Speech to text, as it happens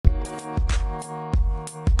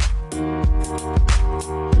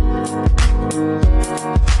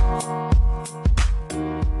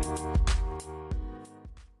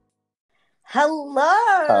Hello,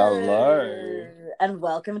 Hello. and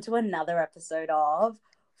welcome to another episode of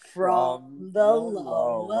From From the the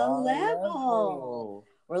Lower lower Level. level.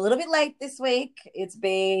 We're a little bit late this week. It's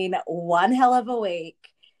been one hell of a week.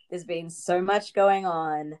 There's been so much going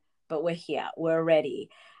on, but we're here. We're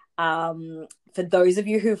ready. For those of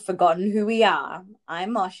you who've forgotten who we are,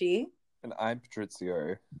 I'm Moshi. And I'm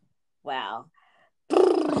Patrizio. Wow.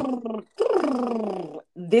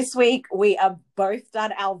 This week we are both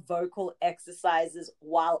done our vocal exercises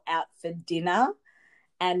while out for dinner,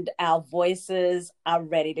 and our voices are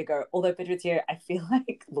ready to go. Although, Patrizio, I feel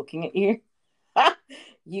like looking at you,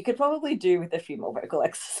 you could probably do with a few more vocal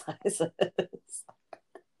exercises.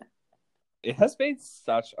 It has been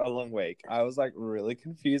such a long week. I was like really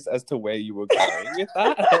confused as to where you were going with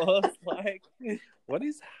that. I was like, what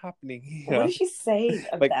is happening here? What is she saying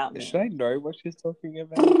Like, about me? should I know what she's talking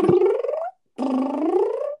about?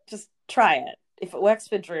 Just try it. If it works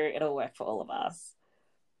for Drew, it'll work for all of us.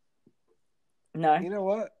 No? You know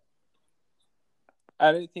what?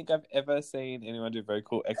 I don't think I've ever seen anyone do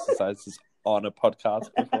vocal exercises on a podcast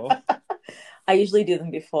before. I usually do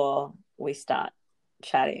them before we start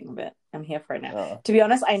chatting, but I'm here for it now. Oh. To be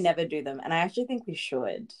honest, I never do them, and I actually think we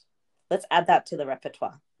should. Let's add that to the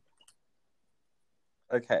repertoire.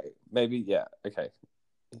 Okay, maybe, yeah, okay.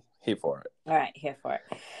 Here for it. All right, here for it.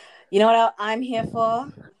 You know what I'm here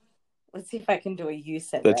for? Let's see if I can do a you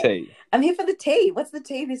said The that. tea. I'm here for the tea. What's the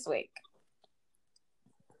tea this week?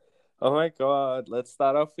 Oh my God, let's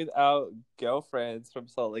start off with our girlfriends from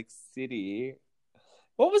Salt Lake City.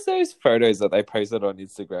 What was those photos that they posted on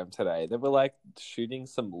Instagram today? They were like shooting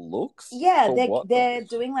some looks? Yeah, For what, they're though?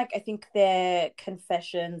 doing like, I think their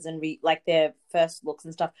confessions and like their first looks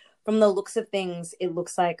and stuff. From the looks of things, it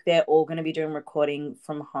looks like they're all going to be doing recording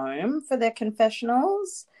from home for their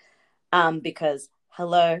confessionals. Because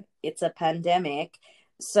hello, it's a pandemic.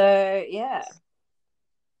 So yeah.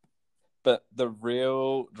 But the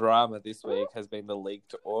real drama this week has been the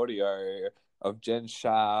leaked audio of Jen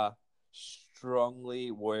Shah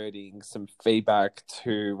strongly wording some feedback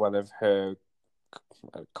to one of her,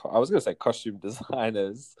 I was going to say costume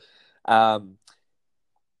designers. Wow.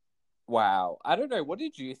 I don't know. What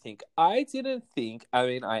did you think? I didn't think, I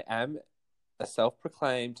mean, I am a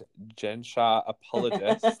self-proclaimed Jen Shah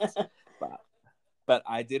apologist, but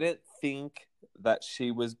I didn't think that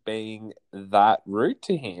she was being that rude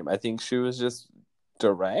to him. I think she was just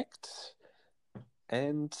direct.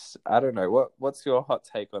 And I don't know, what's your hot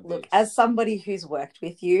take on Look, this? as somebody who's worked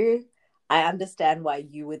with you, I understand why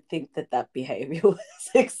you would think that behavior was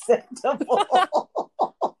acceptable.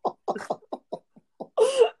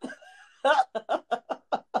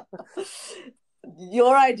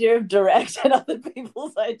 Your idea of direct and other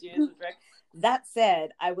people's ideas of direct. That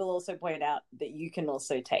said, I will also point out that you can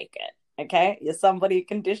also take it. Okay? You're somebody who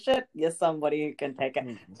can dish it. You're somebody who can take it.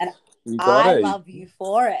 And I love you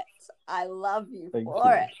for it. I love you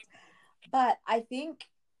for it. But I think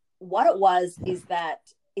what it was is that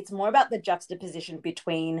it's more about the juxtaposition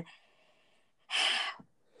between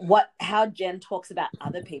how Jen talks about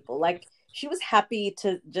other people. Like, she was happy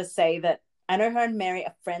to just say that I know her and Mary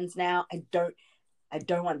are friends now. I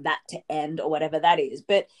don't want that to end or whatever that is.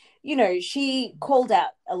 But, you know, she called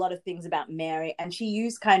out a lot of things about Mary, and she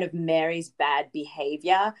used kind of Mary's bad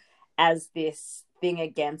behavior as this thing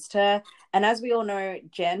against her. And as we all know,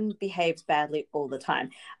 Jen behaves badly all the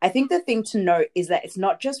time. I think the thing to note is that it's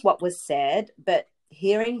not just what was said, but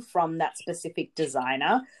hearing from that specific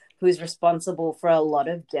designer who is responsible for a lot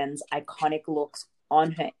of Jen's iconic looks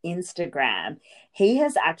on her Instagram, he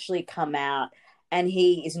has actually come out and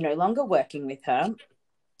he is no longer working with her.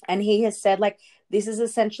 And he has said, like, this is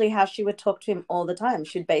essentially how she would talk to him all the time.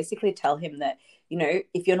 She'd basically tell him that, you know,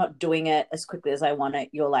 if you're not doing it as quickly as I want it,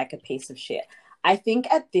 you're like a piece of shit. I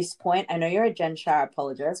think at this point, I know you're a Jen Shah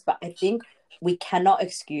apologist, but I think we cannot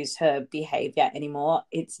excuse her behavior anymore.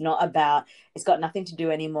 It's got nothing to do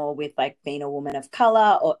anymore with like being a woman of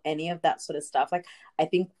color or any of that sort of stuff. Like, I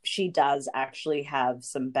think she does actually have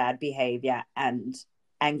some bad behavior and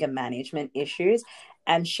anger management issues,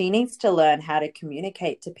 and she needs to learn how to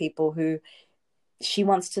communicate to people who she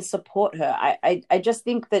wants to support her. I just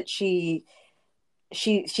think that she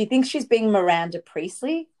thinks she's being Miranda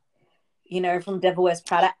Priestley, you know, from Devil Wears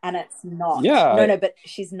Prada, and it's not. Yeah. No, but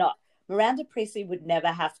she's not. Miranda Priestley would never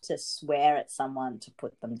have to swear at someone to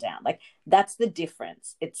put them down. Like, that's the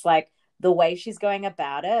difference. It's like the way she's going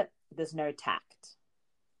about it, there's no tact.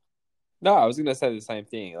 No, I was going to say the same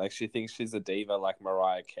thing. Like, she thinks she's a diva like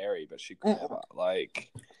Mariah Carey, but she could never.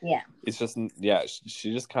 Like, yeah. It's just, yeah,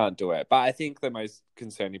 she just can't do it. But I think the most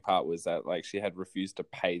concerning part was that, like, she had refused to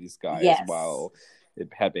pay this guy as well. It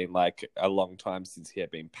had been, like, a long time since he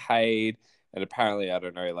had been paid. And apparently, I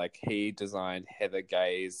don't know, like he designed Heather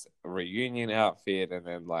Gay's reunion outfit, and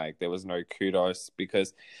then like there was no kudos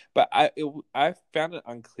because, but I found it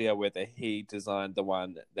unclear whether he designed the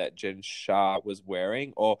one that Jen Shah was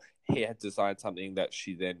wearing, or he had designed something that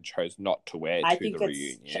she then chose not to wear I to think the it's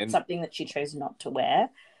reunion. something that she chose not to wear.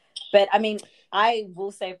 But I mean, I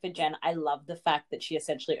will say for Jen, I love the fact that she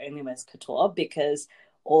essentially only wears couture because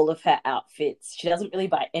all of her outfits, she doesn't really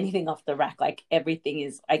buy anything off the rack. Like everything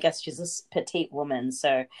is, I guess she's a petite woman.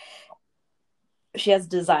 So she has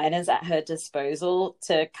designers at her disposal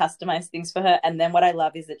to customize things for her. And then what I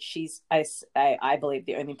love is that she's, I believe,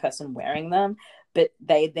 the only person wearing them, but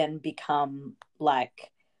they then become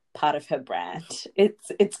like part of her brand.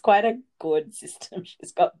 It's quite a good system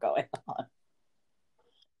she's got going on.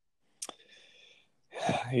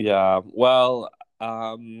 Yeah, well,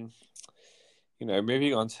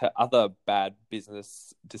 moving on to other bad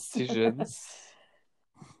business decisions.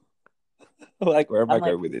 Like, where am I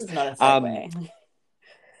going with this this? is not a segue.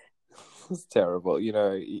 It's terrible.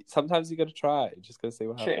 Sometimes you got to try. You just got to see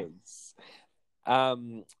what True. happens.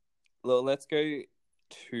 Well, let's go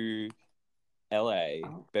to LA,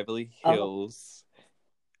 Beverly Hills.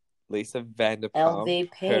 Lisa Vanderpump,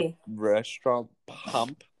 LVP. her restaurant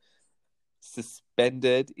Pump,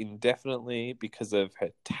 suspended indefinitely because of her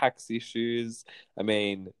tax issues. I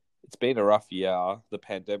mean, it's been a rough year. The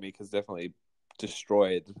pandemic has definitely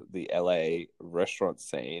destroyed the LA restaurant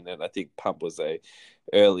scene, and I think Pump was an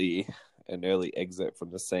early exit from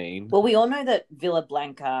the scene. Well, we all know that Villa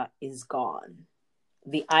Blanca is gone.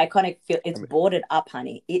 The iconic it's boarded up,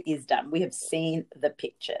 honey. It is done. We have seen the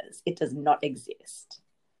pictures. It does not exist.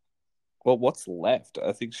 Well, what's left?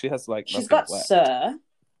 I think she has like she's got left. SUR.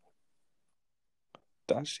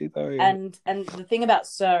 Does she though? And the thing about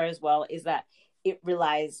SUR as well is that it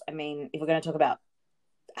relies, I mean, if we're going to talk about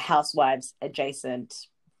Housewives adjacent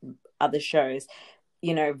other shows,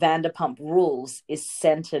 Vanderpump Rules is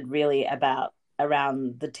centered really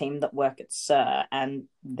around the team that work at SUR, and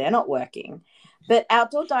they're not working. But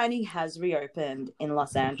outdoor dining has reopened in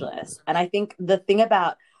Los Angeles. And I think the thing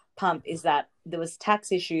about Pump is that there was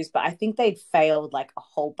tax issues, but I think they'd failed like a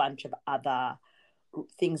whole bunch of other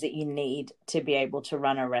things that you need to be able to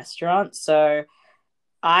run a restaurant. So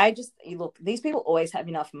look, these people always have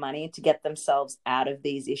enough money to get themselves out of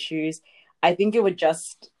these issues. I think it would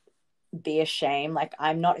just be a shame. Like,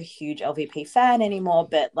 I'm not a huge LVP fan anymore,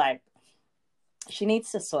 but like, she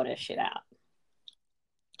needs to sort her shit out.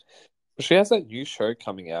 She has that new show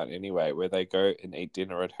coming out anyway, where they go and eat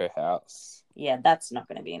dinner at her house. Yeah, that's not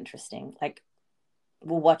going to be interesting. Like,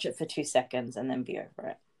 we'll watch it for 2 seconds and then be over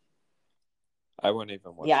it. I won't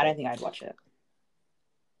even watch it. Yeah, I don't think I'd watch it.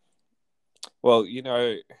 Well, you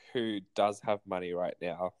know who does have money right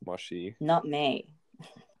now, Moshi? Not me.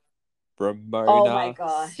 Ramona. Oh my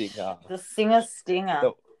gosh. Singer. The singer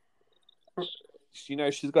stinger.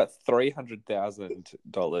 She's got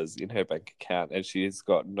 $300,000 in her bank account, and she's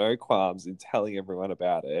got no qualms in telling everyone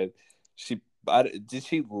about it. Did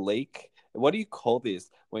she leak? What do you call this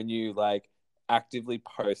when you like actively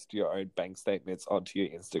post your own bank statements onto your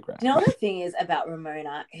Instagram? You know what the thing is about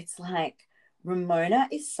Ramona? It's like Ramona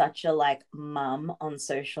is such a like mum on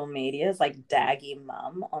social medias, like daggy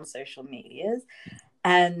mum on social medias,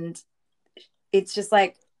 and it's just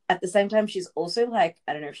like, at the same time, she's also like,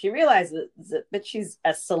 I don't know if she realizes it, but she's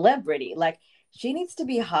a celebrity. Like, she needs to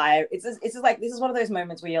be higher. It's just like, this is one of those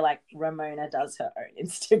moments where you're like, Ramona does her own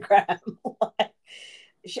Instagram.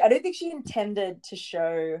 I don't think she intended to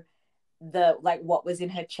show what was in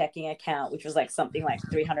her checking account, which was like something like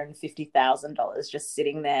 $350,000 just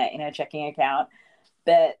sitting there in her checking account.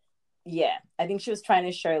 But yeah, I think she was trying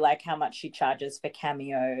to show like how much she charges for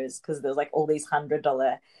cameos, because there's like all these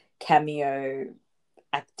 $100 cameo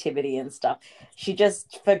activity and stuff. She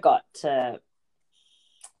just forgot to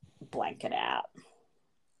blank it out.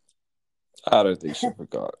 I don't think she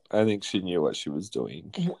forgot. I think she knew what she was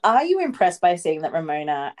doing. Are you impressed by seeing that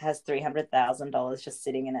Ramona has $300,000 just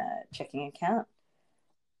sitting in a checking account?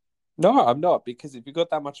 No, I'm not, because if you've got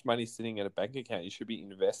that much money sitting in a bank account, you should be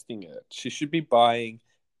investing it. She should be buying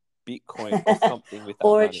Bitcoin or something with that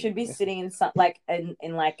or money. It should be sitting in some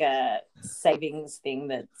in like a savings thing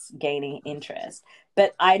that's gaining interest.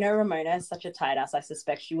 But I know Ramona is such a tight ass. I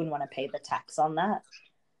suspect she wouldn't want to pay the tax on that.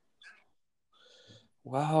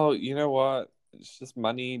 Well, you know what? It's just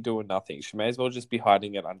money doing nothing. She may as well just be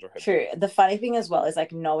hiding it under her True. bed. The funny thing as well is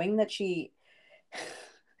like knowing that she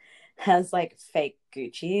has like fake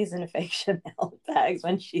Gucci's and fake Chanel bags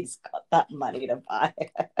when she's got that money to buy.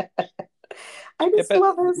 I just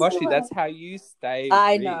love her so Moshi, much. that's how you stay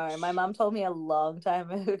I rich. know. My mum told me a long time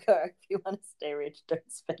ago, if you want to stay rich, don't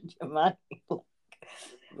spend your money.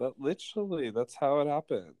 Literally, that's how it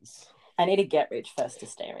happens. I need to get rich first to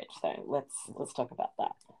stay rich, though. Let's talk about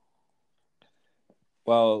that.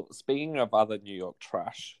 Well, speaking of other New York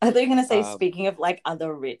trash, I thought you were gonna say speaking of like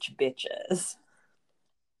other rich bitches.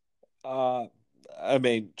 I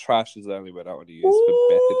mean, trash is the only word I want to use for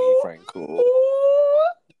Bethany Frankel.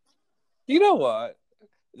 You know what?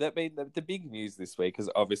 The big news this week has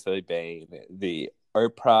obviously been the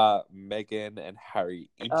Oprah, Meghan, and Harry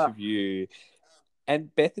interview.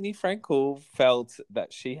 And Bethany Frankel felt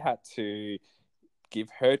that she had to give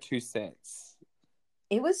her 2 cents.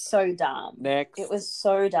 It was so dumb. Next. It was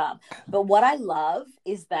so dumb. But what I love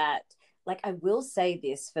is that, like, I will say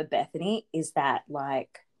this for Bethany, is that,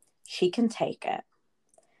 like, she can take it.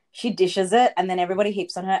 She dishes it, and then everybody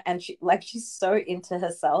heaps on her, and she's so into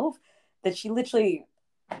herself that she literally,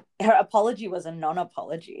 her apology was a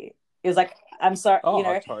non-apology. It was like, I'm sorry,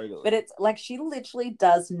 totally. But it's like she literally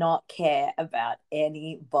does not care about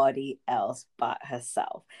anybody else but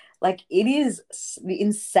herself. Like, it is the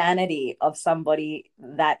insanity of somebody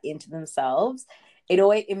that into themselves.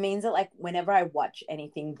 It means that, like, whenever I watch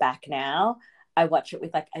anything back now, I watch it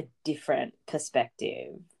with like a different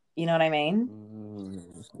perspective. You know what I mean?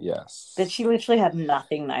 Yes. But she literally had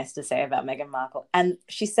nothing nice to say about Meghan Markle. And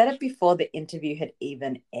she said it before the interview had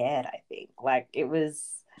even aired, I think. Like, it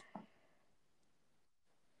was...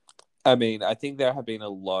 I mean, I think there have been a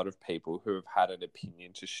lot of people who have had an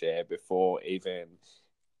opinion to share before even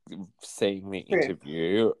seeing the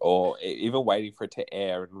interview or even waiting for it to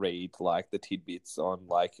air and read, like, the tidbits on,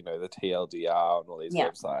 like, you know, the TLDR and all these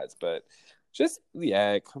websites. But just,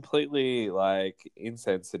 completely, like,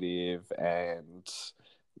 insensitive and,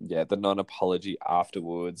 the non-apology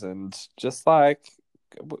afterwards, and just, like,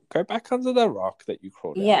 go back under the rock that you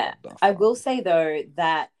crawled out under. I will say, though,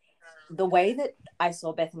 that the way that I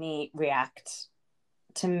saw Bethany react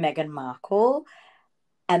to Meghan Markle,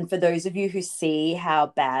 and for those of you who see how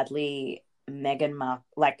badly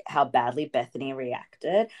how badly Bethany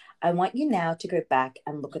reacted, I want you now to go back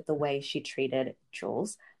and look at the way she treated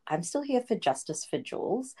Jules. I'm still here for justice for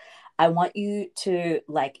Jules. I want you to,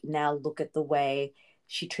 like, now look at the way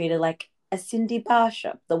she treated, like, a Cindy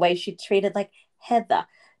Barsha, the way she treated, like, Heather.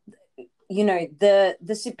 You know,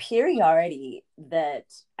 the superiority that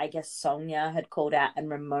I guess Sonia had called out and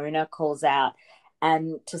Ramona calls out,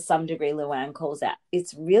 and to some degree Luann calls out,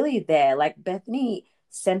 it's really there. Like, Bethany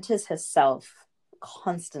centers herself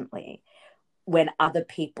constantly when other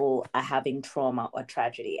people are having trauma or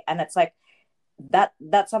tragedy. And it's like,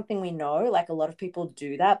 that's something we know. Like, a lot of people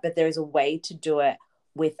do that, but there is a way to do it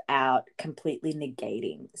without completely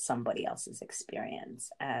negating somebody else's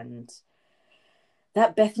experience. And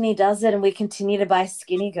that Bethany does it, and we continue to buy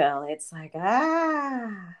Skinny Girl. It's like,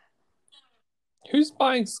 who's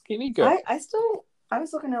buying Skinny Girl? I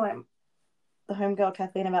was looking at, like, the homegirl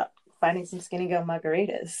Kathleen about finding some Skinny Girl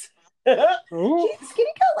margaritas. Skinny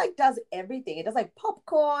Girl, like, does everything. It does, like,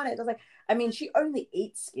 popcorn. It does, like, I mean, she only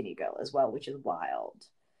eats Skinny Girl as well, which is wild.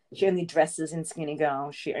 She only dresses in Skinny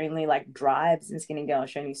Girl. She only, like, drives in Skinny Girl.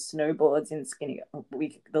 She only snowboards in Skinny Girl.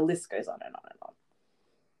 The list goes on and on and on.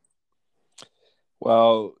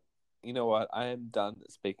 Well, you know what? I am done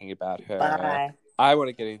speaking about her. Bye. I want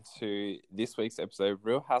to get into this week's episode,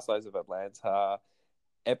 Real Housewives of Atlanta,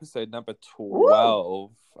 episode number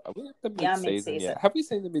 12. Are we at the mid-season yet? Have we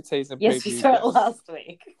seen the mid-season preview? Yes, we saw it last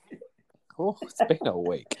week. Oh, it's been a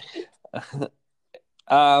week.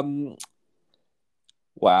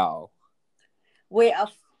 Wow.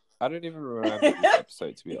 I don't even remember this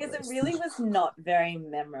episode, to be honest. Because it really was not very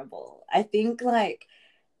memorable. I think, like,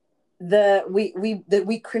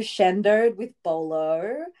 we crescendoed with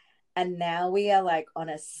Bolo, and now we are, like, on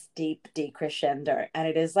a steep decrescendo, and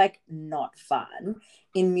it is, like, not fun.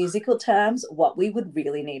 In musical terms, what we would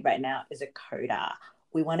really need right now is a coda.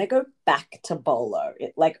 We want to go back to Bolo,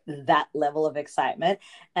 like, that level of excitement.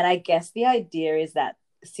 And I guess the idea is that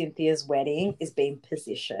Cynthia's wedding is being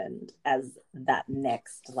positioned as that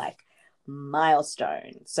next, like,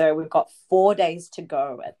 milestone. So we've got 4 days to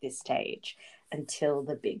go at this stage until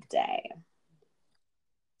the big day.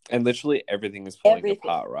 And literally everything is falling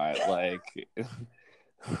apart, right? Like,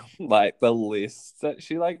 like the list that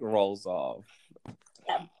she, like, rolls off.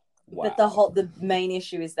 Wow. But the main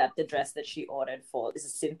issue is that the dress that she ordered for, this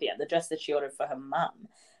is Cynthia, the dress that she ordered for her mum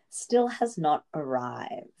still has not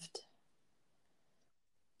arrived.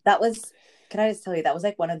 Can I just tell you, that was,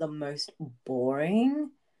 like, one of the most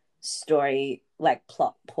boring story, like,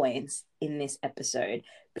 plot points in this episode,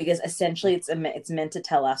 because essentially it's meant to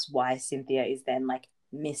tell us why Cynthia is then, like,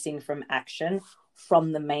 missing from action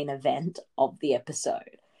from the main event of the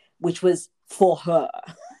episode, which was for her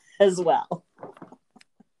as well.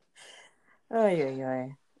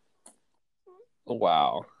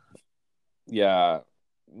 Wow. Yeah.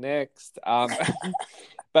 Next. But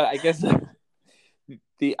I guess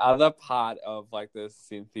the other part of like the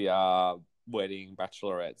Cynthia wedding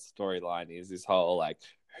bachelorette storyline is this whole like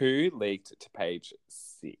who leaked to page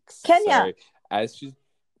 6. Kenya. So as she's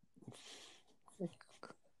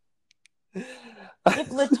If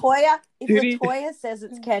Latoya says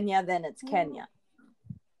it's Kenya, then it's Kenya.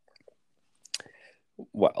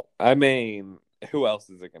 Well, I mean, who else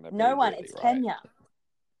is it going to be? No one. Really, it's right? Kenya.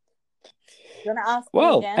 You want to ask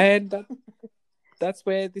me again? And that's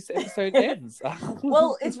where this episode ends.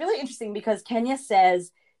 Well, it's really interesting because Kenya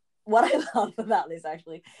says, what I love about this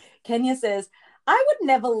actually, Kenya says, I would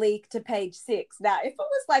never leak to page 6. Now, if it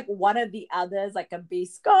was like one of the others, like a B.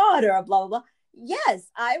 Scott or a blah, blah, blah, yes,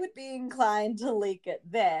 I would be inclined to leak it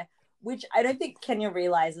there, which I don't think Kenya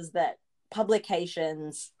realizes that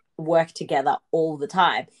publications work together all the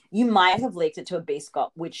time. You might have leaked it to a B.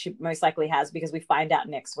 Scott, which she most likely has, because we find out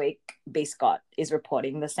next week B. Scott is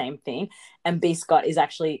reporting the same thing, and B. Scott is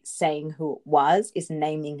actually saying who it was, is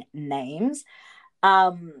naming names.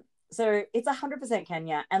 So it's 100%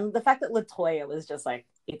 Kenya, and the fact that Latoya was just like,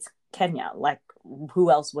 it's Kenya, like who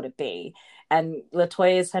else would it be? And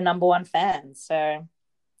Latoya is her number one fan, so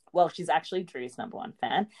well, she's actually Drew's number one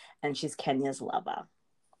fan, and she's Kenya's lover.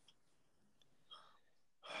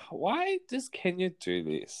 Why does Kenya do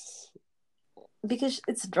this? Because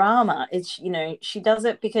it's drama. It's, you know, she does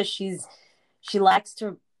it because she likes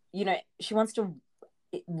to, you know, she wants to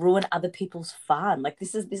ruin other people's fun. Like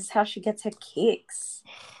this is how she gets her kicks.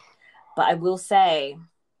 But I will say,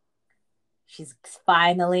 she's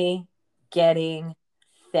finally getting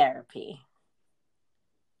therapy.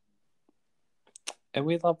 And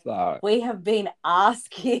we love that. We have been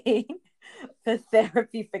asking for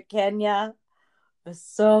therapy for Kenya for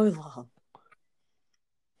so long.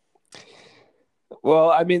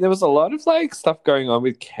 Well, I mean, there was a lot of like stuff going on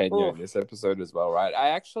with Kenya in this episode as well, right? I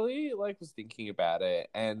actually like was thinking about it,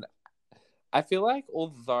 and I feel like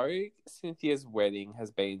although Cynthia's wedding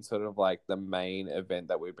has been sort of like the main event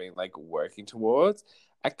that we've been like working towards,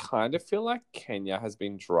 I kind of feel like Kenya has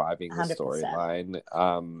been driving the 100%.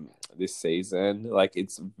 storyline this season. Like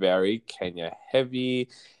it's very Kenya heavy,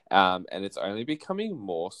 and it's only becoming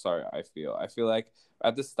more so. I feel like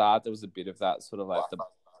at the start there was a bit of that sort of like the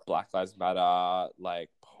Black Lives Matter, like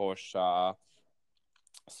Portia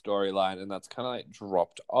storyline, and that's kind of like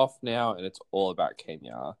dropped off now, and it's all about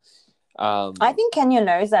Kenya. I think Kenya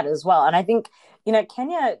knows that as well, and I think, you know,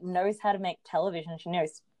 Kenya knows how to make television. She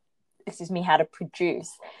knows, how to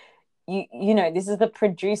produce. You know, this is the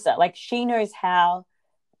producer. Like she knows how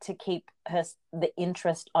to keep the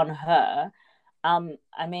interest on her.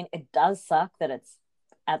 I mean, it does suck that it's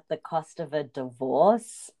at the cost of a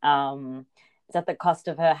divorce. It's at the cost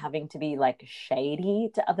of her having to be like shady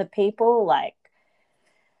to other people. Like,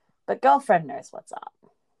 but girlfriend knows what's up.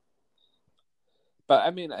 But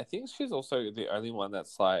I mean, I think she's also the only one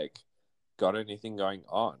that's like got anything going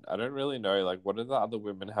on. I don't really know, like, what do the other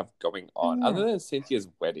women have going on other than Cynthia's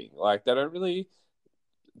wedding? Like, they don't really.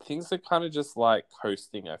 Things are kind of just like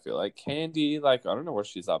coasting. I feel like Candy, like, I don't know what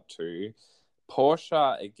she's up to.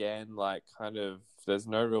 Portia, again, like, kind of. There's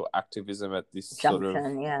no real activism at this sort of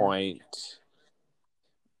point.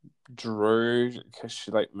 Drew, because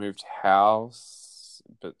she like moved house,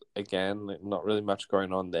 but again, like, not really much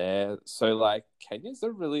going on there. So like Kenya's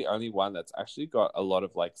the really only one that's actually got a lot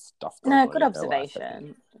of like stuff going on. Good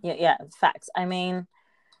observation. Yeah, facts. I mean,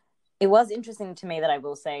 it was interesting to me that I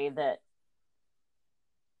will say that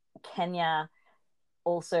Kenya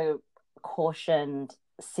also cautioned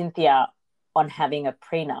Cynthia on having a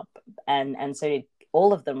prenup, and so did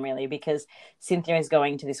all of them really, because Cynthia is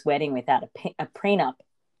going to this wedding without a prenup,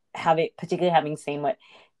 particularly having seen what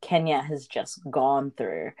Kenya has just gone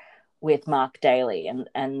through with Mark Daly and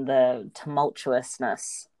the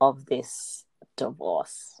tumultuousness of this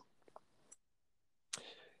divorce.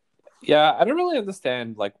 Yeah, I don't really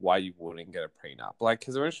understand like why you wouldn't get a prenup. Like,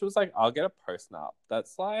 because when she was like, "I'll get a postnup,"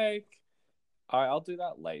 that's like, I'll do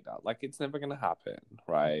that later. Like, it's never gonna happen,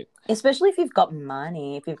 right? Especially if you've got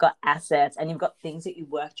money, if you've got assets, and you've got things that you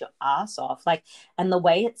worked your ass off. Like, and the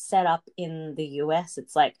way it's set up in the US,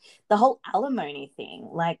 it's like the whole alimony thing.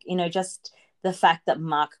 Like, you know, just the fact that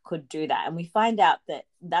Mark could do that, and we find out that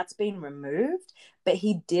that's been removed, but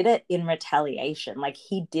he did it in retaliation. Like,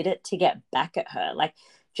 he did it to get back at her. Like,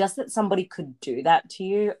 just that somebody could do that to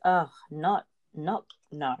you. Oh, no.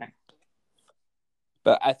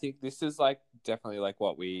 But I think this is like definitely like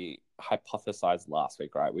what we hypothesized last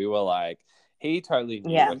week, right? We were like, he totally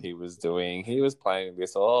knew what he was doing. He was playing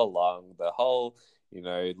this all along. The whole, you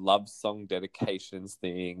know, love song dedications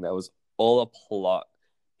thing, that was all a plot.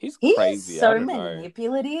 He's He's crazy. I so don't know.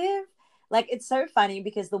 manipulative. Like, it's so funny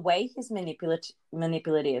because the way he's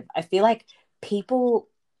manipulative, I feel like people,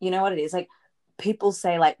 you know what it is? Like, people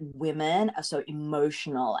say, like, women are so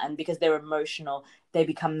emotional, and because they're emotional, they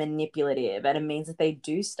become manipulative, and it means that they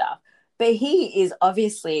do stuff. But he is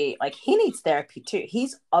obviously, like, he needs therapy too.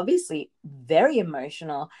 He's obviously very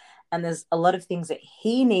emotional, and there's a lot of things that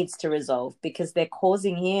he needs to resolve because they're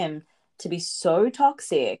causing him to be so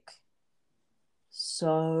toxic.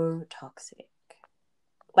 So toxic.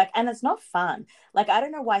 Like, and it's not fun. Like, I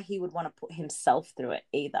don't know why he would want to put himself through it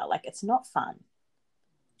either. Like, it's not fun.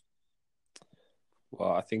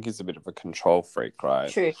 Well, I think he's a bit of a control freak, right?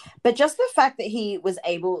 True. But just the fact that he was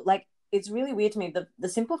able, like, it's really weird to me. The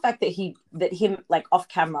simple fact that him, like, off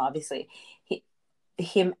camera, obviously,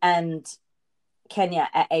 him and Kenya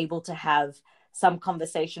are able to have some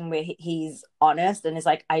conversation where he's honest and is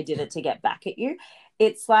like, I did it to get back at you.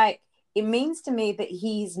 It's like, it means to me that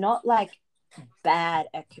he's not like bad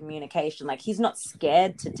at communication. Like, he's not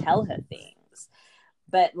scared to tell her things.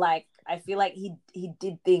 But like, I feel like he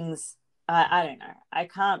did things. I don't know. I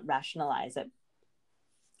can't rationalize it.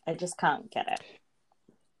 I just can't get it.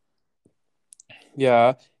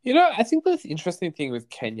 Yeah. You know, I think the interesting thing with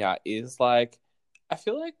Kenya is like, I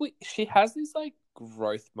feel like she has these like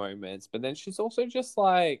growth moments, but then she's also just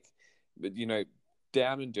like, you know,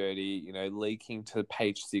 down and dirty, you know, leaking to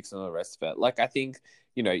page 6 and all the rest of it. Like, I think,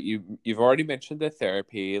 you know, you've already mentioned the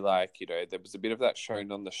therapy. Like, you know, there was a bit of that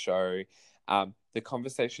shown on the show. The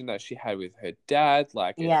conversation that she had with her dad,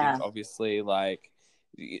 like, I think Yeah. obviously, like,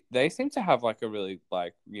 they seem to have like a really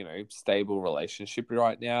like, you know, stable relationship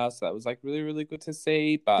right now, so that was like really really good to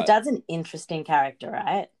see. The But dad's an interesting character,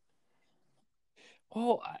 right?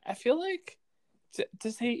 well, I feel like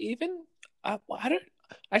does he even I don't,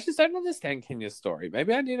 I just don't understand Kenya's story.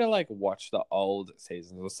 Maybe I need to like watch the old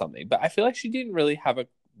seasons or something, but I feel like she didn't really have a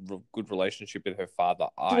good relationship with her father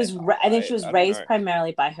either, I think she right? was I don't raised know.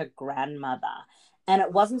 primarily by her grandmother, and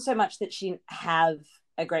it wasn't so much that she didn't have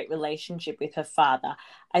a great relationship with her father.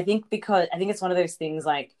 I think it's one of those things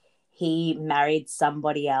like he married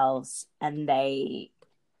somebody else, and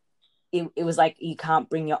it was like you can't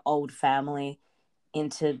bring your old family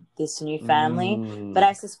into this new family. But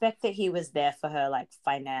I suspect that he was there for her, like,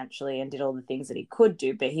 financially, and did all the things that he could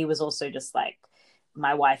do. But he was also just like,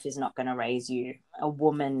 my wife is not going to raise you. A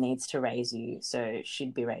woman needs to raise you. So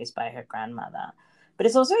she'd be raised by her grandmother. But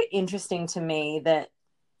it's also interesting to me that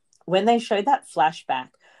when they showed that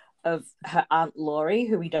flashback of her Aunt Laurie,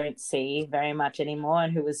 who we don't see very much anymore,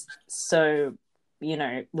 and who was so,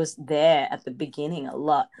 was there at the beginning a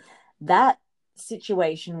lot, that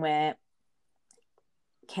situation where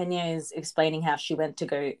Kenya is explaining how she went to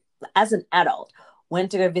go, as an adult,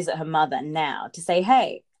 went to go visit her mother now to say,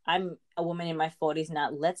 hey, I'm a woman in my 40s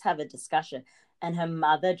now, let's have a discussion. And her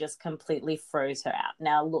mother just completely froze her out.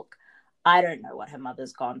 Now, look, I don't know what her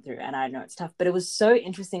mother's gone through, and I know it's tough, but it was so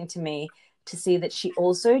interesting to me to see that she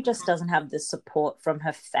also just doesn't have the support from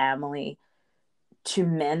her family to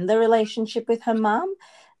mend the relationship with her mom.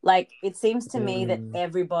 Like, it seems to me that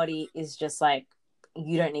everybody is just like,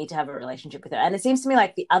 you don't need to have a relationship with her. And it seems to me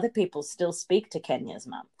like the other people still speak to Kenya's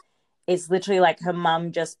mum. It's literally like her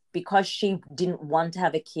mum, just because she didn't want to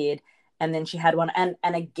have a kid and then she had one. And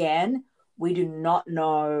again, we do not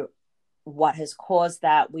know what has caused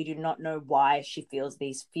that. We do not know why she feels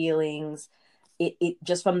these feelings. It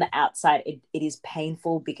just from the outside, it is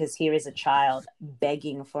painful because here is a child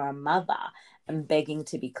begging for a mother and begging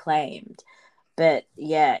to be claimed. But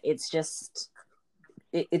yeah, it's just,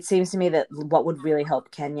 it seems to me that what would really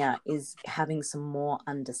help Kenya is having some more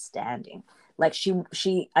understanding. Like,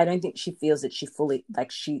 I don't think she feels that she fully,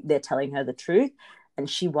 like, they're telling her the truth, and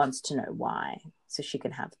she wants to know why so she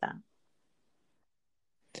can have that.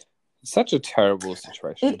 Such a terrible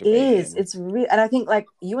situation It to be is. in. It's real, and I think like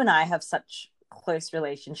you and I have such close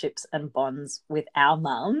relationships and bonds with our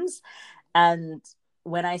mums, and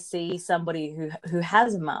when I see somebody who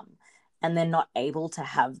has a mum and they're not able to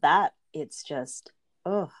have that, it's just,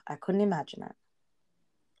 oh, I couldn't imagine it.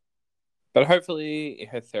 But hopefully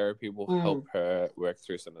her therapy will help her work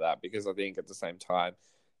through some of that, because I think at the same time,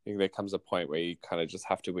 I think there comes a point where you kind of just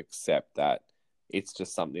have to accept that it's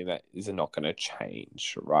just something that is not going to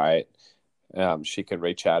change, right? She can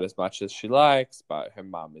reach out as much as she likes, but her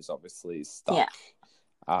mum is obviously stuck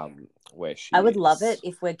where she I would is. love it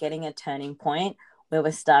if we're getting a turning point where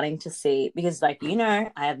we're starting to see, because like,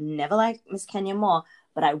 I have never liked Miss Kenya Moore,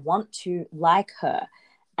 but I want to like her.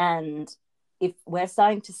 And if we're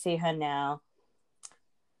starting to see her now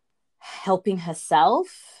helping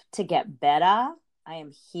herself to get better, I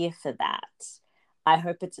am here for that. I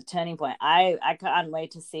hope it's a turning point. I can't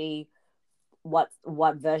wait to see what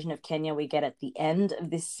version of Kenya we get at the end of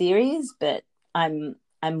this series, but I'm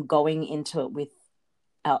going into it with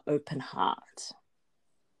our open heart.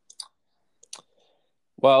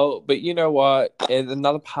 Well, but you know what? And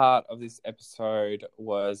another part of this episode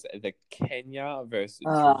was the Kenya versus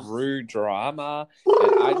Drew drama.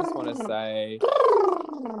 And I just want to say,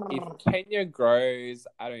 if Kenya grows,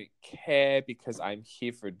 I don't care because I'm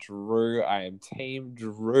here for Drew. I am Team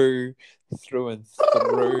Drew through and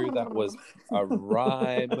through. That was a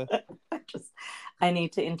rhyme. I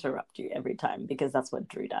need to interrupt you every time because that's what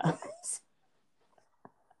Drew does.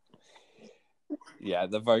 Yeah,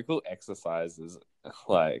 the vocal exercises,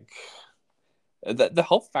 like the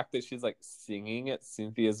whole fact that she's like singing at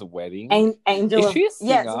Cynthia's wedding. Angel, is she a singer?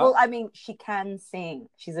 Yes, well, I mean, she can sing.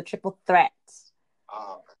 She's a triple threat.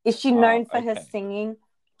 Is she known for her singing?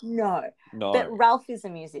 No. But Ralph is a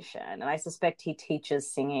musician, and I suspect he teaches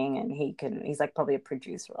singing, and he's like probably a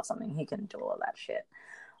producer or something. He can do all of that shit.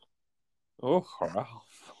 Oh,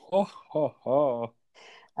 Ralph. Oh.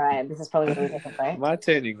 All right, this is probably going to be different, right? Am I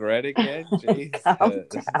turning red again? Jesus. Calm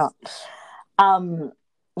down.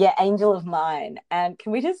 Yeah, Angel of Mine. And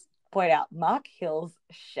can we just point out Mark Hill's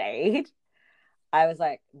shade? I was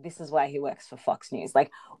like, this is why he works for Fox News. Like,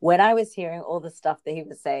 when I was hearing all the stuff that he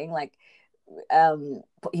was saying, like,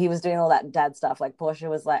 he was doing all that dad stuff. Like,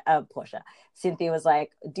 Cynthia was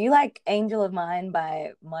like, do you like Angel of Mine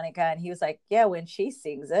by Monica? And he was like, yeah, when she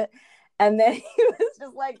sings it. And then he was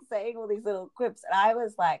just like saying all these little quips. And I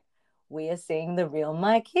was like, we are seeing the real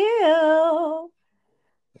Mike Hill.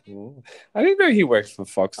 I didn't know he worked for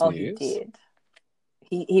Fox News. He did.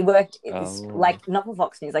 He worked like not for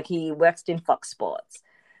Fox News, like he works in Fox Sports.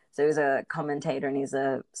 So he's a commentator and he's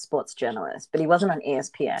a sports journalist, but he wasn't on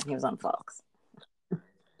ESPN, he was on Fox.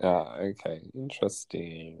 Oh, okay.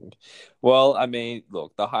 Interesting. Well, I mean,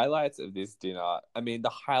 look, the highlights of this dinner,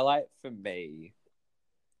 the highlight for me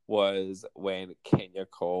was when Kenya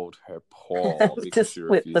called her poor because she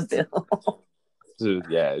refused the bill.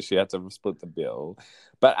 Yeah, she had to split the bill.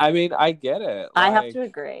 But I mean, I get it. I have to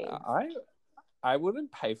agree. I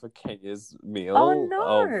wouldn't pay for Kenya's meal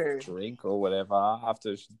or drink or whatever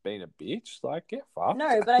after she's been a bitch. Like, get fucked.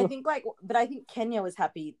 No, but I think Kenya was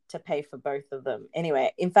happy to pay for both of them.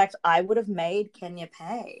 Anyway, in fact, I would have made Kenya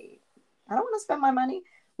pay. I don't want to spend my money.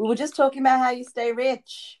 We were just talking about how you stay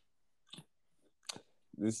rich.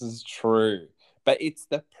 This is true. But it's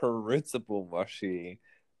the principle, Moshi.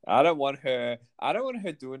 I don't want her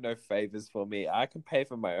doing no favors for me. I can pay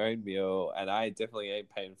for my own meal, and I definitely ain't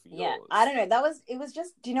paying for yours. Yeah, I don't know. It was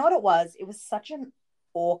just, do you know what it was? It was such an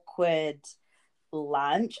awkward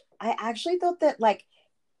lunch. I actually thought that, like,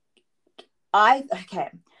 I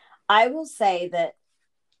will say that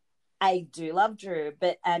I do love Drew,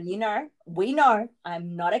 but, and we know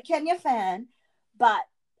I'm not a Kenya fan, but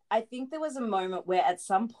I think there was a moment where at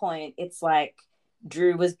some point it's like,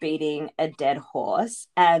 Drew was beating a dead horse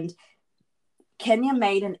and Kenya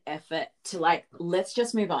made an effort to like, let's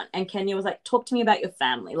just move on. And Kenya was like, talk to me about your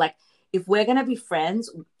family. Like, if we're going to be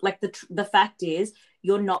friends, like the fact is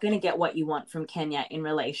you're not going to get what you want from Kenya in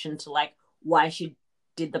relation to like why she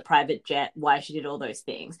did the private jet, why she did all those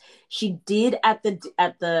things. She did at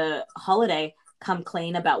the holiday come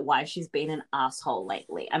clean about why she's been an asshole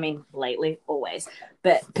lately. I mean, lately, always,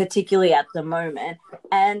 but particularly at the moment.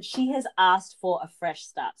 And she has asked for a fresh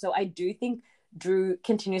start. So I do think Drew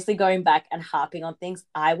continuously going back and harping on things,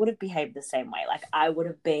 I would have behaved the same way. Like, I would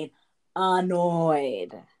have been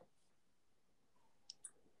annoyed.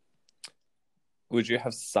 Would you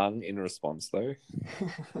have sung in response, though?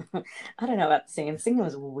 I don't know about the singing. The singing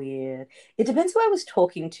was weird. It depends who I was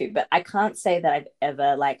talking to, but I can't say that I've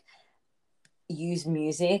ever, like, use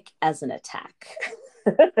music as an attack.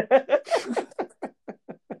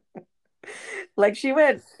 Like, she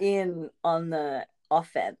went in on the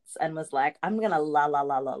offense and was like, I'm gonna la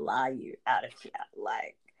you out of here.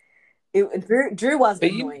 Like, Drew was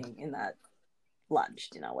annoying in that lunch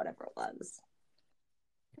dinner, whatever it was.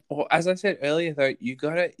 Well, as I said earlier, though, you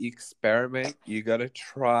gotta experiment, you gotta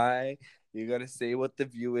try, you gotta see what the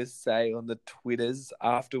viewers say on the Twitters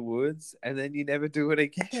afterwards, and then you never do it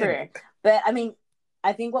again. True. But I mean,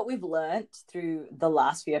 I think what we've learned through the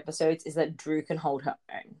last few episodes is that Drew can hold her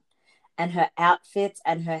own. And her outfits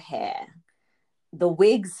and her hair. The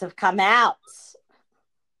wigs have come out.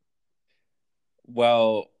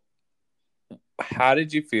 Well, how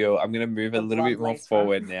did you feel? I'm going to move a little bit more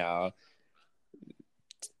forward now.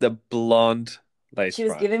 The blonde lace She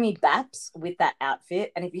was front. giving me Baps with that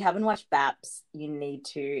outfit. And if you haven't watched Baps, you need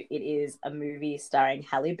to. It is a movie starring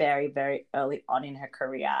Halle Berry very early on in her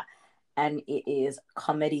career. And it is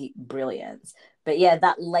comedy brilliance. But yeah,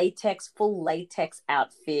 that full latex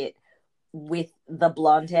outfit with the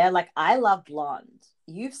blonde hair. Like, I love blonde.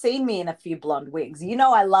 You've seen me in a few blonde wigs. You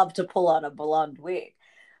know I love to pull on a blonde wig.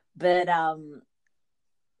 But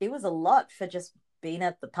it was a lot for just being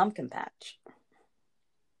at the pumpkin patch.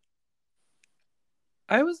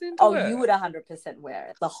 I was into Oh, you it. would 100% wear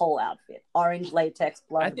it. The whole outfit. Orange latex, I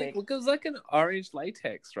blonde think wig. it was like an orange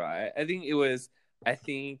latex, right? I think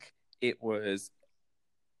it was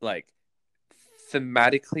like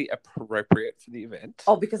thematically appropriate for the event.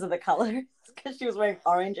 Oh, because of the colors? Because she was wearing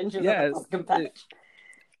orange and she was at the Yes. pumpkin patch.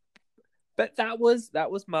 But that was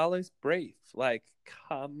Marlo's brief. Like,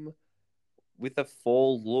 come with a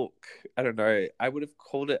fall look. I don't know. I would have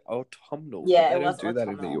called it autumnal, but Yeah, they it don't was do that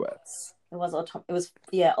in the autumnal. US. It was autumn. It was,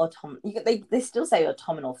 yeah, autumn. They still say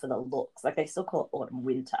autumnal for the looks. Like, they still call it autumn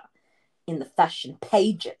winter in the fashion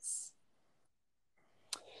pages.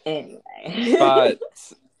 Anyway. But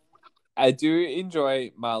I do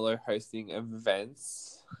enjoy Marlo hosting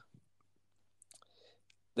events.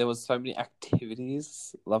 There was so many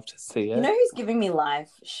activities. Love to see it. You know who's giving me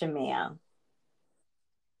life? Shamia.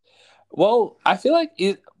 Well, I feel like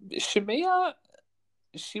Shamia,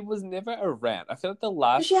 she was never around. I feel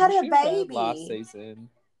like She had her around baby last season.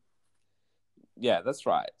 Yeah, that's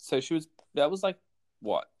right. So that was like,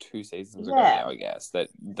 what, 2 seasons ago now, I guess, that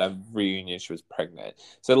the reunion, she was pregnant.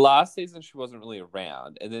 So last season, she wasn't really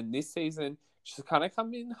around. And then this season, she's kind of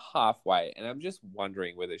come in halfway. And I'm just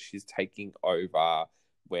wondering whether she's taking over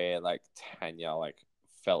where, like, Tanya, like,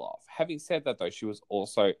 fell off. Having said that, though, she was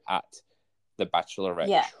also at the Bachelorette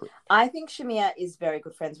trip. I think Shamia is very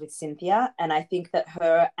good friends with Cynthia. And I think that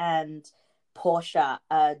her and Portia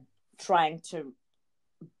are trying to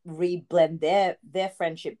reblend their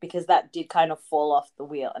friendship, because that did kind of fall off the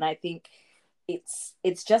wheel. And I think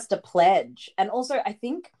it's just a pledge. And also, I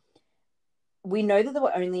think we know that there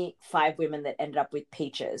were only 5 women that ended up with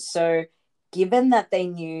Peaches. So given that they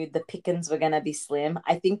knew the pickings were going to be slim,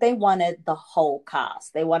 I think they wanted the whole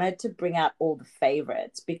cast. They wanted to bring out all the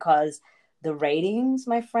favorites, because the ratings,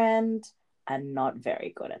 my friend, are not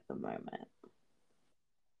very good at the moment.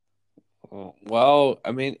 Well,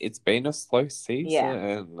 I mean, it's been a slow season.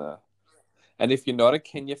 Yeah. And if you're not a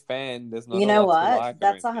Kenya fan, there's not you a know lot what? to like.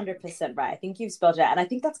 That's 100% right. I think you've spelled it out. And I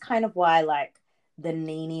think that's kind of why, like, the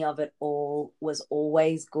Nene of it all was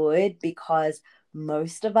always good, because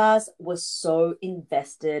most of us were so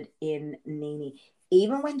invested in Nene,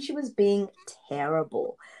 even when she was being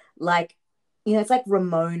terrible. Like, you know, it's like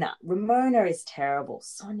Ramona. Ramona is terrible.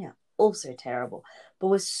 Sonia, also terrible. But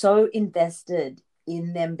we're so invested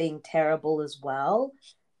in them being terrible as well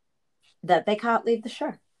that they can't leave the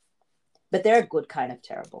show. But they're a good kind of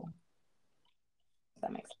terrible. If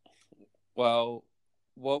that makes sense. Well,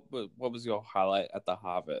 what was your highlight at the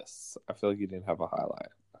harvest? I feel like you didn't have a highlight.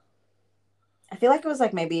 I feel like it was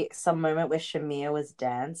like maybe some moment where Shamir was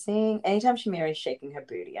dancing. Anytime Shamir is shaking her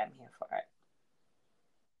booty, I'm here for it.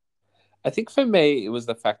 I think for me, it was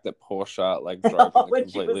the fact that Portia like drove in the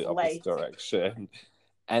completely opposite direction,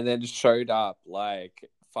 and then showed up like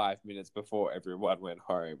 5 minutes before everyone went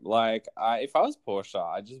home. Like, if I was Portia,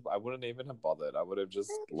 I wouldn't even have bothered. I would have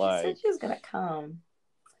just like. She said she was gonna come.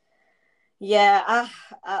 Yeah.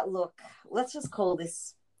 Look, let's just call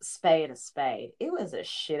this spade a spade. It was a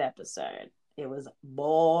shit episode. It was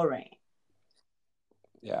boring.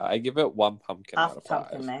 Yeah, I give it 1 pumpkin out of 5.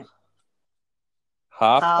 Pumpkin, mate.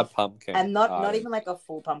 Half a pumpkin. And not even like a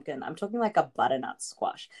full pumpkin. I'm talking like a butternut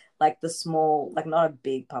squash. Like the small, like not a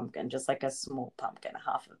big pumpkin, just like a small pumpkin,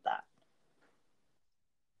 half of that.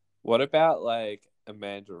 What about like a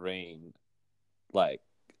mandarin, like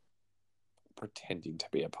pretending to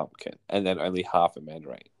be a pumpkin, and then only half a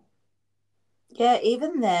mandarin? Yeah,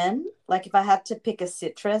 even then, like if I had to pick a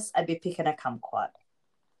citrus, I'd be picking a kumquat.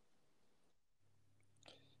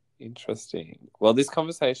 Interesting. Well, this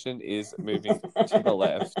conversation is moving to the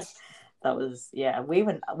left. That was, yeah, we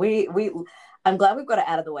I'm glad we've got it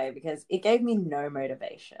out of the way, because it gave me no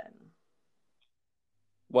motivation.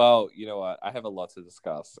 Well, you know what? I have a lot to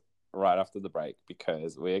discuss right after the break,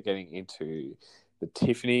 because we are getting into the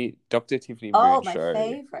Dr. Tiffany Moon show. Oh, my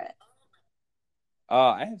favorite. Oh,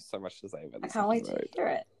 I have so much to say about this. I can't wait to hear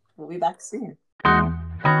it. We'll be back soon.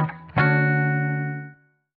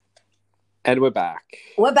 And we're back.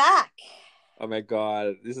 We're back. Oh my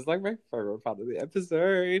God. This is like my favorite part of the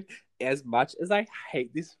episode. As much as I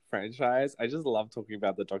hate this franchise, I just love talking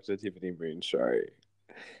about the Dr. Tiffany Moon show.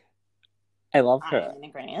 I love her.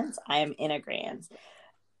 I am in agreement.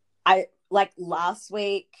 I like last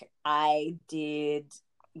week, I did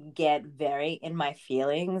get very in my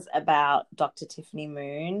feelings about Dr. Tiffany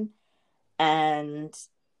Moon. And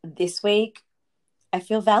this week, I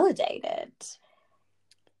feel validated.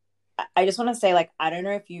 I just want to say, like, I don't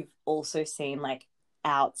know if you've also seen like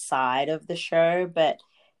outside of the show, but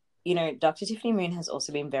you know, Dr. Tiffany Moon has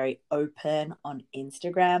also been very open on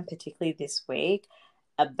Instagram, particularly this week,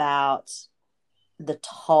 about the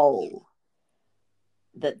toll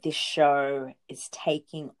that this show is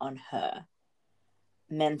taking on her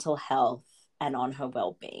mental health and on her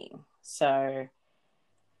well-being. So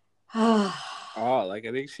Oh, like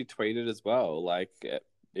I think she tweeted as well, like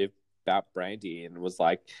if about Brandy and was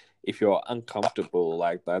like, if you're uncomfortable,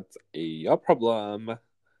 like that's your problem.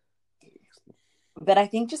 but I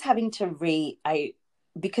think just having to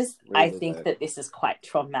because I Relive think it. that this is quite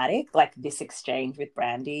traumatic, like this exchange with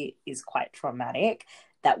Brandy is quite traumatic,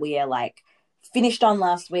 that we are like finished on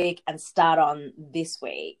last week and start on this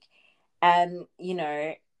week. And, you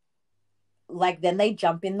know, like then they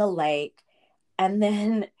jump in the lake and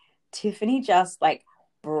then Tiffany just like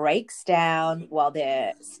breaks down while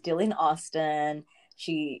they're still in Austin.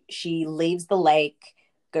 She leaves the lake,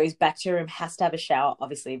 goes back to her room, has to have a shower,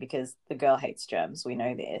 obviously, because the girl hates germs. We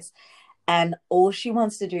know this. And all she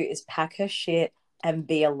wants to do is pack her shit and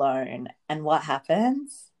be alone. And what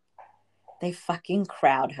happens? They fucking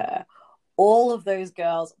crowd her. All of those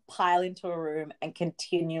girls pile into a room and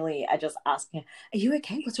continually are just asking her, are you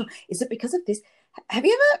okay? What's wrong? Is it because of this? Have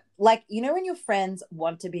you ever, like, you know, when your friends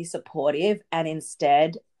want to be supportive and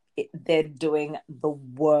instead they're doing the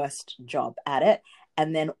worst job at it,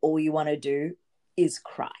 and then all you want to do is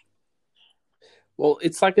cry? Well,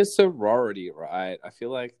 it's like a sorority, right? I feel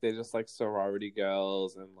like they're just like sorority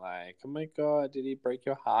girls and like, oh my God, did he break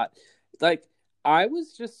your heart? Like, I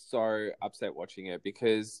was just so upset watching it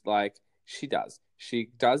because like she does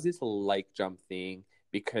this lake jump thing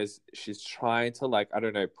because she's trying to like, I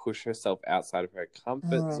don't know, push herself outside of her comfort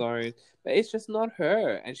Mm. zone, but it's just not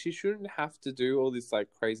her. And she shouldn't have to do all this like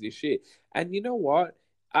crazy shit. And you know what?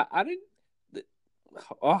 I don't.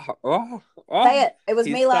 Oh, oh, Say oh, it. It was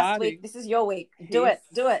he's me last week. starting. This is your week. Do He's it.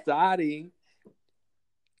 Do it. starting.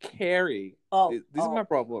 Carrie. Oh, This is my oh.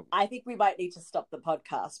 problem. I think we might need to stop the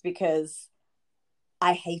podcast because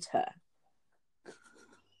I hate her.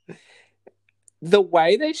 The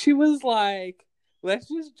way that she was like, let's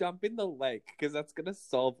just jump in the lake because that's gonna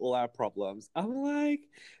solve all our problems. I'm like,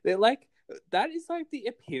 they're like, that is like the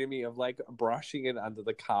epitome of like brushing it under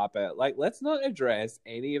the carpet. Like, let's not address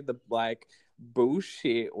any of the like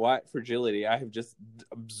bullshit white fragility I have just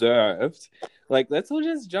observed. Like, let's all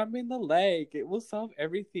just jump in the lake. It will solve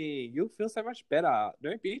everything. You'll feel so much better.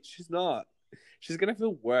 No, bitch, she's not. She's gonna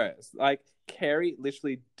feel worse. Like, Carrie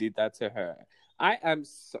literally did that to her. I am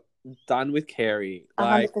so done with Carrie.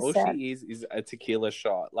 Like, all 100%. she is a tequila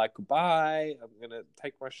shot. Like, goodbye. I'm gonna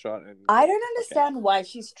take my shot and I get don't the fuck out. understand why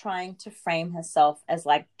she's trying to frame herself as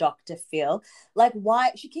like Dr. Phil. Like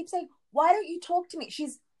why she keeps saying, "Why don't you talk to me?"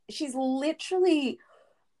 She's literally,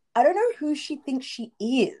 I don't know who she thinks she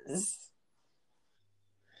is.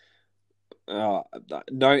 Oh,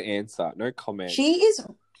 no answer. No comment. She is,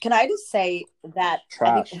 can I just say that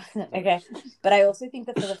I think Trash. okay, but I also think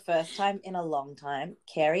that for the first time in a long time,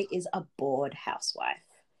 Carrie is a bored housewife.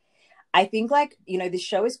 I think, like, you know, this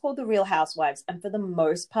show is called The Real Housewives. And for the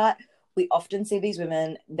most part, we often see these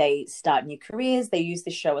women, they start new careers. They use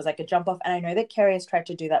this show as like a jump off. And I know that Carrie has tried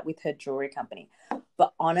to do that with her jewelry company.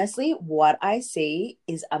 But honestly, what I see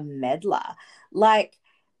is a meddler. Like,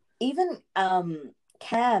 even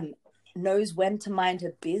Cam knows when to mind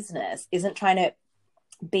her business, isn't trying to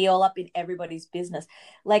be all up in everybody's business.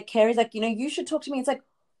 Like, Carrie's like, you know, you should talk to me. It's like,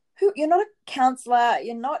 who? You're not a counselor.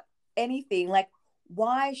 You're not anything. Like,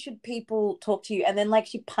 why should people talk to you? And then like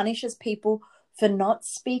she punishes people for not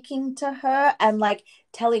speaking to her and like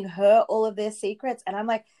telling her all of their secrets. And I'm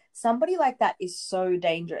like, somebody like that is so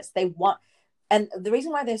dangerous. They want, and the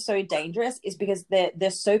reason why they're so dangerous is because they're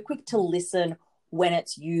so quick to listen when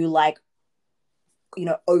it's you, like, you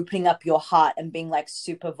know, opening up your heart and being like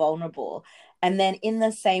super vulnerable. And then in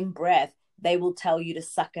the same breath, they will tell you to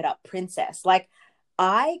suck it up, princess. Like,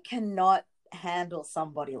 I cannot handle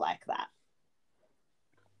somebody like that.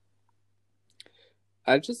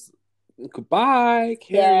 I just goodbye,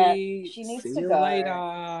 Yeah, Carrie. she See needs to you go. later.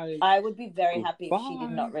 I would be very happy if she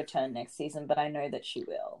did not Goodbye. return next season, but I know that she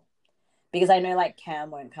will. Because I know like Cam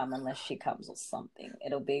won't come unless she comes or something.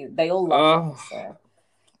 It'll be, they all love her, Oh, so.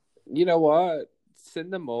 you know what?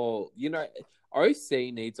 Send them all. You know, OC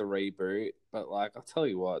needs a reboot, but like I'll tell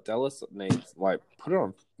you what, Dallas needs like put it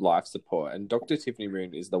on life support, and Dr. Tiffany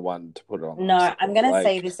Moon is the one to put it on life No, I'm support. gonna Like,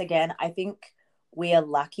 say this again. I think we are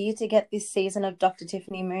lucky to get this season of Dr.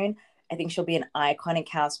 Tiffany Moon. I think she'll be an iconic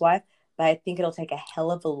housewife, but I think it'll take a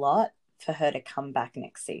hell of a lot for her to come back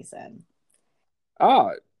next season.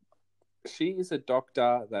 oh, she is a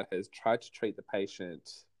doctor that has tried to treat the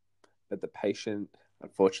patient but the patient,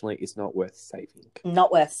 unfortunately, is not worth saving.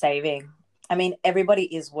 Not worth saving. I mean, everybody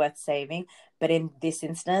is worth saving, but in this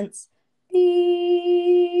instance, do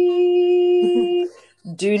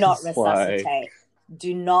not resuscitate.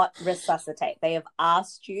 Do not resuscitate. They have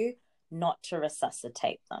asked you not to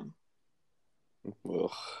resuscitate them.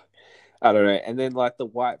 Ugh. I don't know. And then, like, the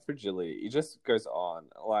white fragility, it just goes on.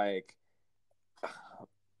 Like,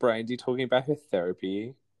 Brandy talking about her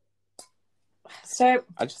therapy. So,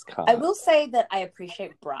 I just can't. I will say that I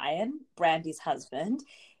appreciate Brian, Brandy's husband.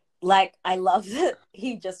 Like, I love that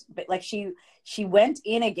he just, like, she went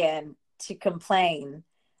in again to complain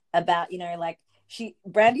about, you know, like,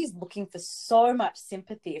 Brandy's looking for so much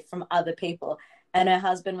sympathy from other people. And her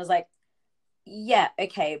husband was like, yeah,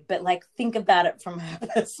 okay, but like, think about it from her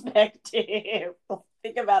perspective.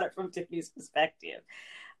 Think about it from Tiffany's perspective.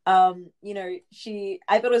 You know,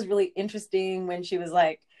 I thought it was really interesting when she was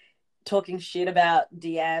like talking shit about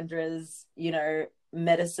Deandra's, you know,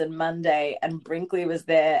 Medicine Monday, and Brinkley was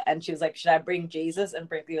there and she was like, should I bring Jesus? And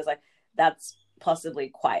Brinkley was like, that's possibly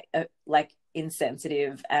quite like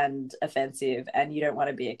insensitive and offensive, and you don't want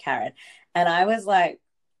to be a Karen. And I was like,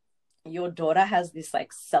 your daughter has this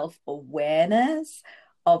like self-awareness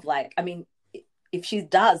of like, I mean, if she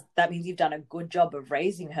does, that means you've done a good job of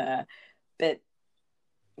raising her. But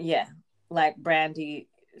yeah, like Brandy,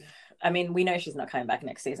 I mean, we know she's not coming back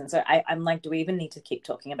next season, so I'm like, do we even need to keep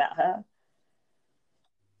talking about her?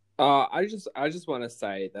 I just want to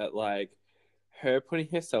say that, like, her putting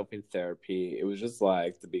herself in therapy, it was just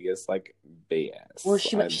like the biggest like BS. Well,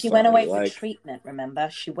 she went away for treatment. Remember,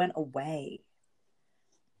 she went away.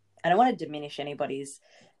 I don't want to diminish anybody's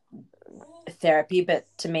therapy, but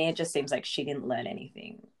to me, it just seems like she didn't learn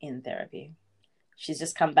anything in therapy. She's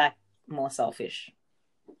just come back more selfish.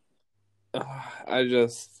 I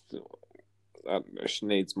don't know. She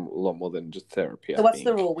needs a lot more than just therapy. So what's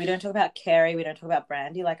the rule? We don't talk about Carrie. We don't talk about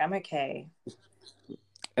Brandy. Like, I'm okay.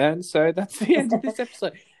 And so that's the end of this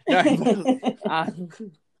episode.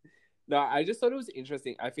 No, I just thought it was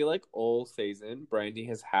interesting. I feel like all season, Brandy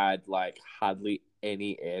has had like hardly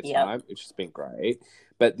any airtime, which has been great.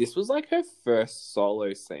 But this was like her first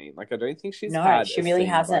solo scene. Like, I don't think she's had she really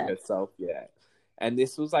hasn't by herself yet. And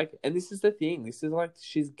this was like, and this is the thing. This is like,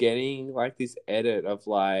 she's getting like this edit of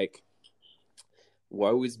like,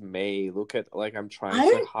 woe is me. Look at, like, I'm trying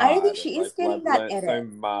so hard. I don't think she is getting that edit so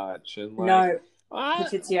much. And like, no. I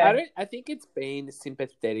think it's been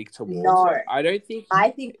sympathetic towards her.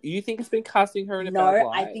 You think it's been casting her in a bad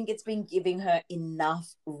light? I think it's been giving her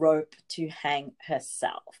enough rope to hang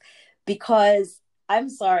herself. Because I'm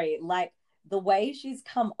sorry, like, the way she's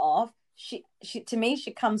come off, she to me,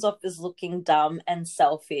 she comes off as looking dumb and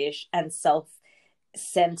selfish and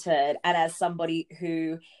self-centered, and as somebody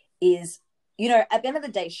who is, you know, at the end of the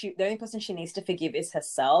day, the only person she needs to forgive is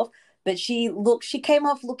herself. But she came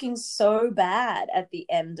off looking so bad at the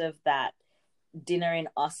end of that dinner in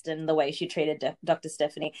Austin, the way she treated Dr.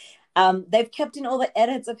 Stephanie. They've kept in all the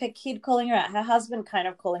edits of her kid calling her out, her husband kind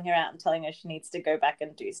of calling her out and telling her she needs to go back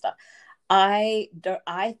and do stuff. I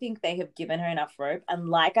think they have given her enough rope. And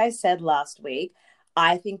like I said last week,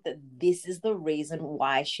 I think that this is the reason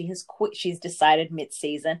why she has quit. She's decided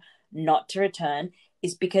mid-season not to return,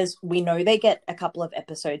 is because we know they get a couple of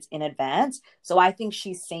episodes in advance. So I think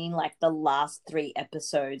she's seen like the last 3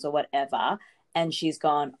 episodes or whatever, and she's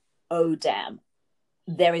gone, oh, damn,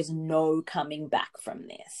 there is no coming back from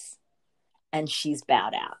this. And she's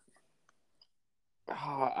bowed out.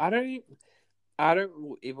 I don't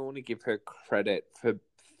even want to give her credit for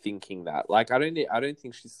thinking that. Like, I don't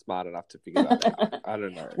think she's smart enough to figure that out. I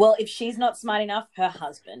don't know. Well, if she's not smart enough, her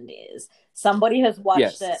husband is. Somebody has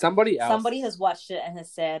watched it. Somebody has watched it and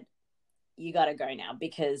has said, you got to go now,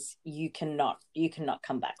 because you cannot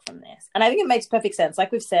come back from this. And I think it makes perfect sense.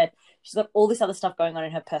 Like we've said, she's got all this other stuff going on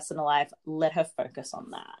in her personal life. Let her focus on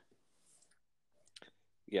that.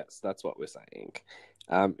 Yes, that's what we're saying.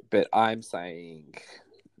 But I'm saying,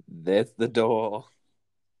 there's the door.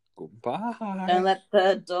 Goodbye. Don't let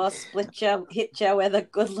the door hit you where the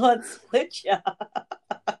good Lord split you.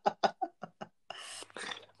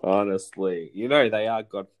 Honestly, you know, they are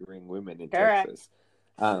God-fearing women in Correct. Texas.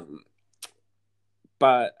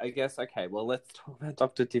 But I guess, okay, well, let's talk about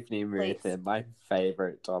Dr. Tiffany Amouroth then, my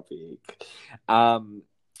favorite topic.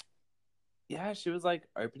 Yeah, she was like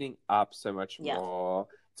opening up so much more.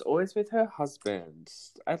 It's always with her husband.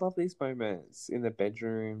 I love these moments in the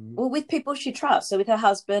bedroom. Well, with people she trusts. So with her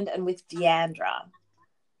husband and with Deandra.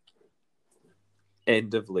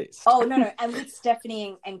 End of list. Oh, no. And with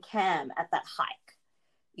Stephanie and Cam at that hike.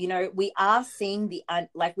 You know, we are seeing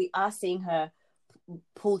her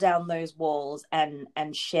pull down those walls and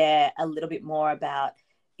share a little bit more about,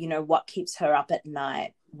 you know, what keeps her up at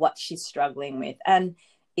night, what she's struggling with. And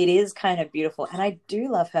it is kind of beautiful. And I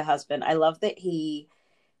do love her husband. I love that he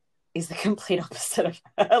is the complete opposite of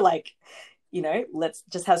her. Like, you know, let's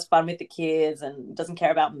just has fun with the kids and doesn't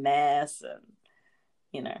care about mess. And,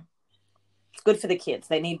 you know, it's good for the kids.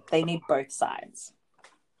 They need both sides.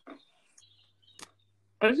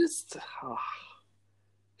 I just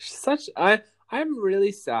I'm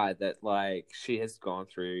really sad that like she has gone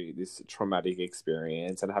through this traumatic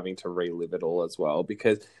experience and having to relive it all as well,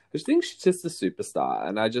 because I just think she's just a superstar,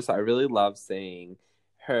 and I really love seeing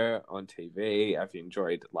her on TV. I've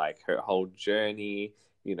enjoyed like her whole journey.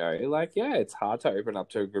 You know, like, yeah, it's hard to open up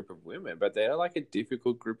to a group of women, but they're like a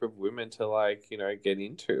difficult group of women to like, you know, get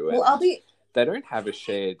into. Well, they don't have a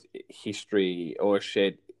shared history or a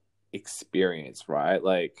shared experience, right?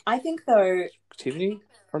 Like, I think though, Tiffany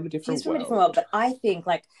from a different she's from a different world, but I think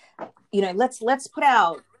like, you know, let's put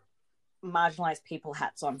our marginalized people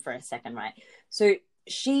hats on for a second, right? So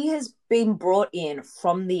she has been brought in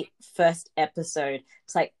from the first episode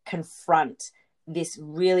to like confront this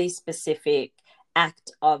really specific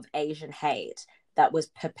act of Asian hate that was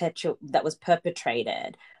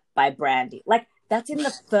perpetrated by Brandy. Like, that's in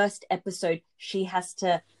the first episode. She has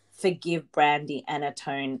to forgive Brandy and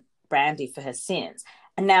atone Brandy for her sins.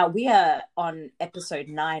 And now we are on episode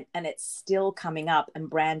 9 and it's still coming up and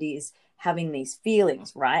Brandy is having these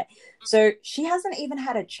feelings, right? So she hasn't even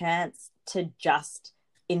had a chance to just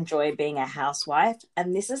enjoy being a housewife.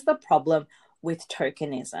 And this is the problem with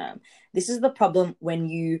tokenism. This is the problem when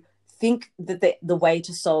you think that the way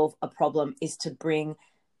to solve a problem is to bring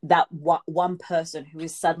that one person who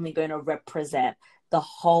is suddenly going to represent the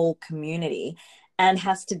whole community and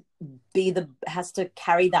has to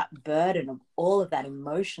carry that burden of all of that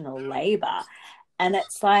emotional labor. And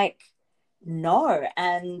it's like, no.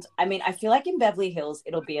 And I mean, I feel like in Beverly Hills,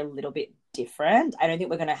 it'll be a little bit different. I don't think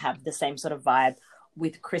we're going to have the same sort of vibe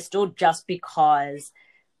with Crystal, just because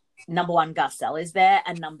number one, Garcelle is there,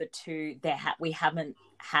 and number two, we haven't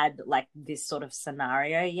had like this sort of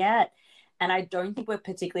scenario yet. And I don't think we're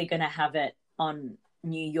particularly going to have it on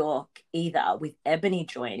New York either, with Ebony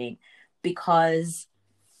joining, because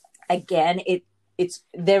again,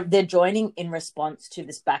 they're joining in response to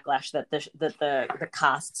this backlash that the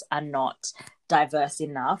casts are not diverse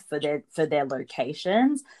enough for their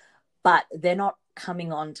locations, but they're not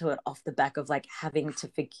coming on to it off the back of like having to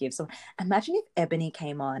forgive someone. Imagine if Ebony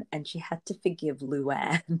came on and she had to forgive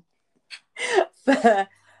Luann for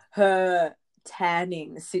her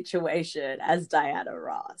tanning situation as Diana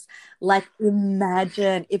Ross. Like,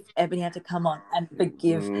 imagine if Ebony had to come on and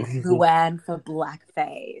forgive Luann for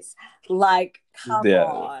blackface. Like, come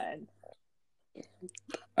on.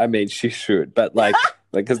 I mean, she should, but like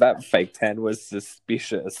because that fake tan was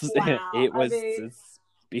suspicious. Wow. It was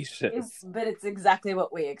suspicious. But it's exactly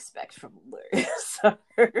what we expect from Lou. So.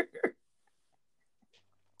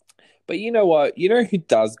 But you know what? You know who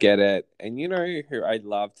does get it? And you know who I'd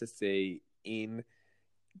love to see in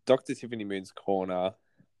Dr. Tiffany Moon's corner?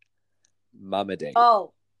 Mama D.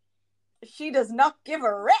 Oh, she does not give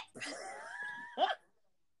a rip.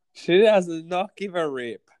 She does not give a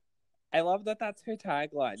rip. I love that that's her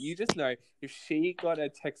tagline. You just know if she got a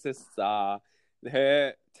Texas star,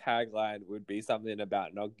 her tagline would be something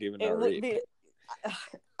about not giving a rip.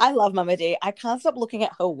 I love Mama D. I can't stop looking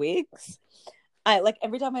at her wigs.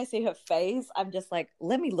 Every time I see her face, I'm just like,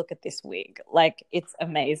 let me look at this wig. Like, it's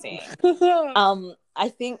amazing. I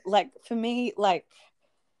think, like, for me, like,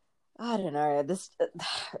 I don't know,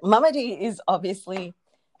 Mama D is obviously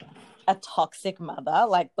a toxic mother.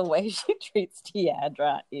 Like, the way she treats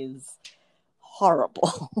Tiandra is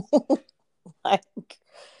horrible. Like,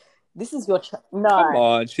 this is your no. Come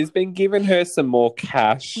on, she's been giving her some more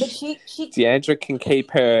cash. But she Tiandra can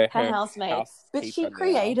keep her housemate. But she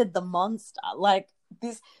created the monster. Like,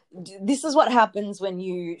 this is what happens when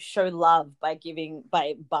you show love by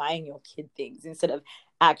buying your kid things instead of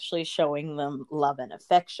actually showing them love and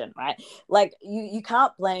affection, right? Like, you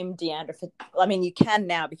can't blame Deandra for, I mean, you can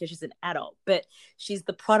now because she's an adult, but she's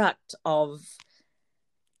the product of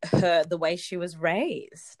the way she was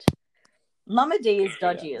raised. Mama D is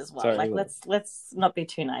dodgy as well. Like, let's not be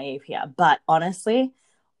too naive here. But honestly,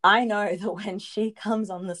 I know that when she comes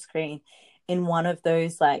on the screen in one of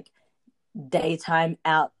those like daytime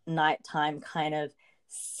out nighttime kind of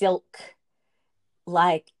silk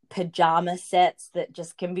like pajama sets that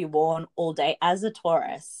just can be worn all day as a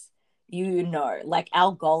Taurus, you know, like,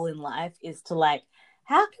 our goal in life is to like,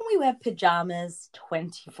 how can we wear pajamas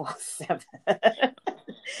 24/7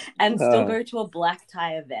 and still go to a black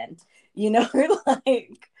tie event, you know?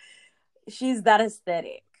 Like, she's that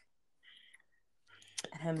aesthetic.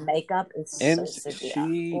 And her makeup is so And severe.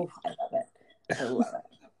 she, Oh, I love it. I love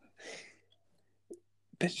it.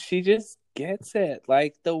 but she just gets it.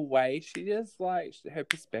 Like the way she just like her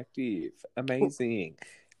perspective, amazing.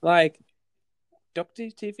 Like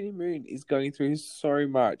Dr. Tiffany Moon is going through so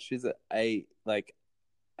much. She's a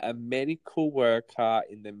medical worker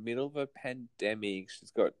in the middle of a pandemic.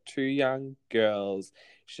 She's got two young girls.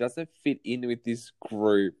 She doesn't fit in with this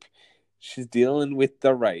group. She's dealing with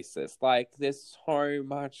the racist. Like, there's so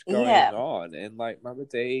much going Yeah. on. And, like, Mama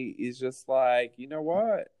D is just like, you know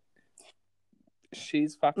what?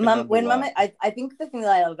 She's fucking number one. I think the thing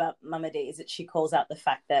that I love about Mama D is that she calls out the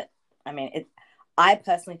fact that, I mean, I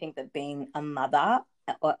personally think that being a mother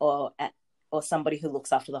or somebody who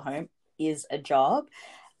looks after the home is a job.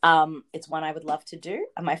 It's one I would love to do.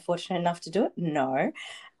 Am I fortunate enough to do it? No.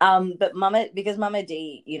 But because Mama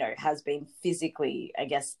D, you know, has been physically, I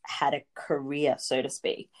guess, had a career, so to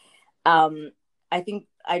speak. I think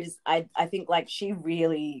like she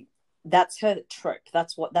really, that's her trope.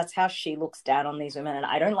 That's how she looks down on these women. And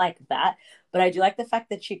I don't like that, but I do like the fact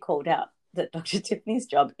that she called out that Dr. Tiffany's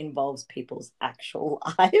job involves people's actual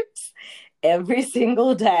lives every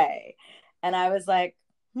single day. And I was like,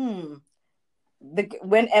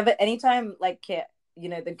 anytime, like, you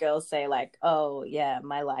know, the girls say like, oh yeah,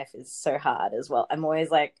 my life is so hard as well, I'm always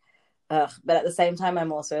like, ugh. But at the same time,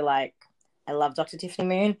 I'm also like, I love Dr. Tiffany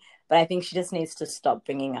Moon, but I think she just needs to stop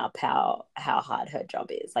bringing up how hard her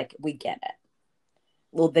job is. Like, we get it.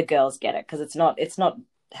 Well, the girls get it, because it's not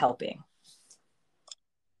helping.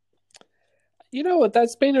 You know what?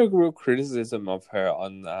 That's been a real criticism of her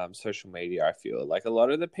on social media, I feel. Like, a lot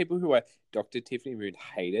of the people who are Dr. Tiffany Moon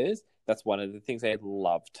haters, that's one of the things they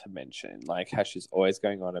love to mention. Like, how she's always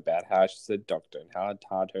going on about how she's a doctor and how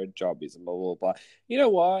hard her job is and blah, blah, blah. You know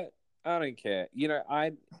what? I don't care. You know,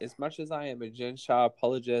 as much as I am a Jen Shah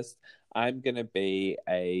apologist, I'm going to be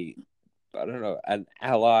an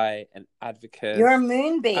ally, an advocate. You're a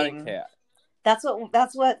moonbeam. I don't care. That's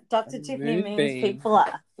what Dr. Tiffany Moon's people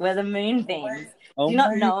are. We're the moonbeams. Oh, do you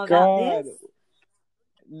not know about this?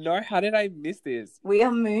 No, how did I miss this? We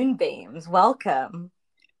are moonbeams. Welcome.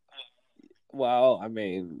 Well, I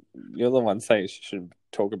mean, you're the one saying she shouldn't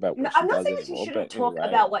talk about what she does anymore. I'm not saying she shouldn't talk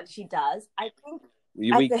about what she does. I think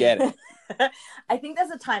we get it. I think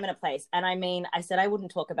there's a time and a place. And I mean, I said I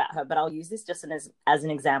wouldn't talk about her, but I'll use this just as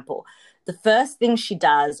an example. The first thing she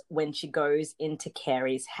does when she goes into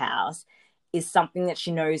Carey's house is something that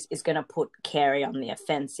she knows is going to put Carey on the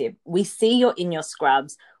offensive. We see you're in your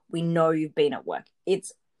scrubs. We know you've been at work.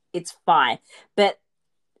 It's fine. But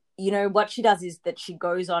you know what she does is that she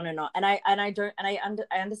goes on and on. And I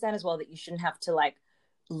understand as well that you shouldn't have to like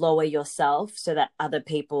lower yourself so that other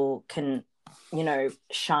people can, you know,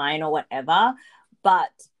 shine or whatever.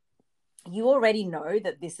 But you already know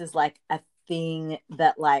that this is like a thing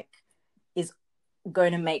that like is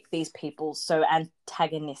going to make these people so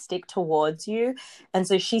antagonistic towards you. And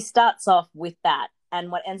so she starts off with that.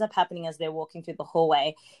 And what ends up happening as they're walking through the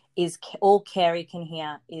hallway is all Carey can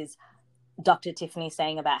hear is Dr. Tiffany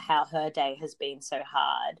saying about how her day has been so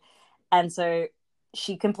hard. And so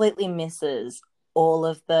she completely misses all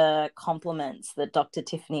of the compliments that Dr.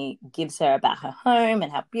 Tiffany gives her about her home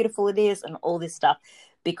and how beautiful it is and all this stuff,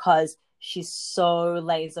 because she's so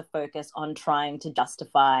laser focused on trying to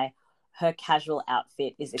justify her casual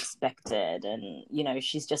outfit is expected, and you know,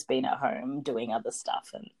 she's just been at home doing other stuff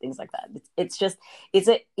and things like that. It's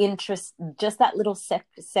an interest, just that little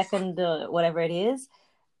second whatever it is,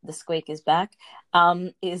 the squeak is back,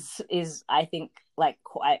 is I think like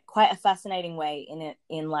quite a fascinating way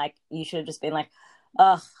in like, you should have just been like,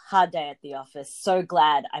 oh, hard day at the office, so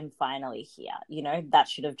glad I'm finally here, you know. That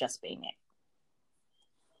should have just been it.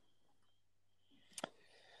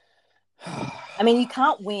 I mean, you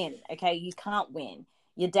can't win, okay? You can't win.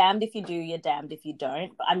 You're damned if you do, you're damned if you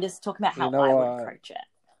don't. But I'm just talking about how I would approach it.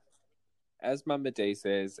 As Mama D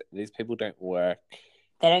says, these people don't work.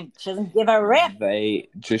 She doesn't give a rip. They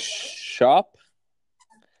just shop.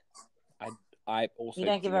 I also you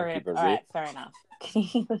don't give a rip. All right, fair enough.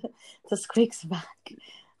 The squeak's back.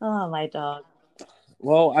 Oh, my dog.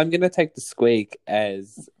 Well, I'm going to take the squeak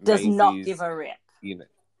as does not give a rip. You know.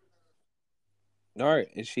 No,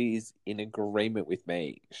 she's in agreement with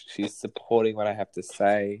me. She's supporting what I have to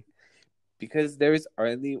say, because there is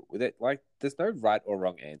only there's no right or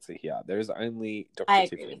wrong answer here. There is only Dr.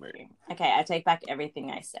 Tiffany Moon. Okay, I take back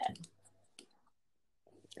everything I said.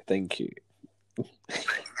 Thank you.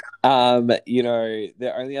 You know,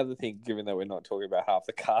 the only other thing, given that we're not talking about half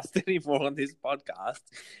the cast anymore on this podcast,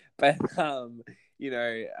 but you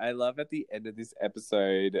know, I love at the end of this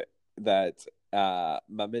episode that not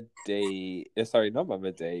Mama D,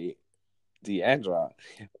 Deandra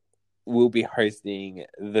will be hosting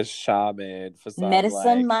the shaman for some Medicine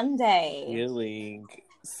like Monday. healing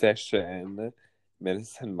session.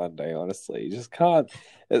 Medicine Monday, honestly. You just can't.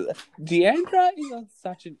 Deandra is on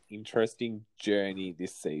such an interesting journey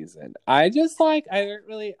this season. I don't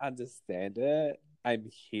really understand it. I'm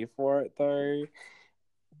here for it though.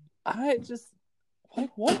 I just,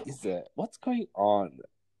 what is it? What's going on?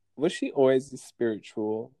 Was she always this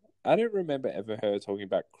spiritual? I don't remember ever her talking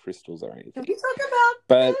about crystals or anything. Can we talk about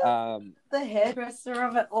But the hairdresser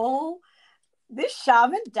of it all? This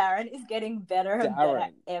shaman, Darren, is getting better and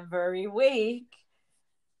better every week.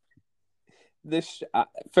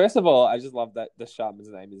 First of all, I just love that the shaman's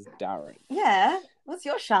name is Darren. Yeah. What's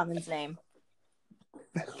your shaman's name?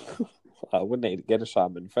 I would need to get a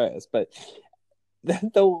shaman first, but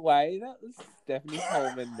the way that Stephanie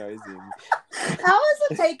Coleman knows him. How has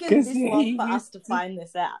it taken this long for us to find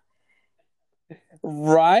this out?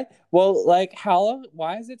 Right? Well, like, how long?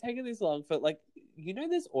 Why has it taken this long for, like, you know,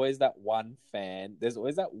 there's always that one fan, there's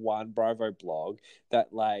always that one Bravo blog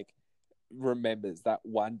that, like, remembers that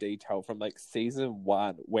one detail from, like, season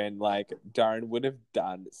 1 when, like, Darren would have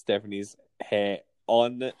done Stephanie's hair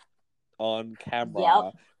on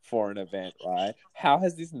camera for an event, right? How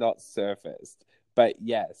has this not surfaced? But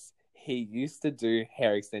yes, he used to do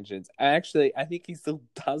hair extensions. Actually, I think he still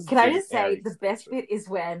does. Can I just say the best bit is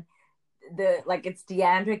when it's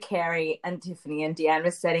Deandra, Carey, and Tiffany, and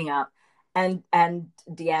Deandra's setting up, and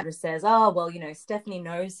Deandra says, "Oh, well, you know, Stephanie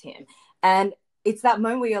knows him," and it's that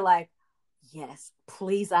moment where you're like, yes,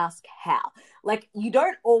 please ask how. Like, you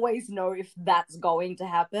don't always know if that's going to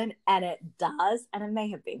happen, and it does, and it may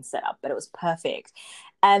have been set up, but it was perfect.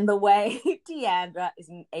 And the way Deandra is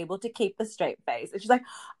able to keep a straight face, and she's like,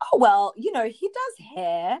 oh, well, you know, he does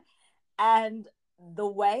hair. And the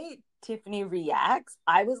way Tiffany reacts,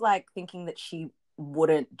 I was like thinking that she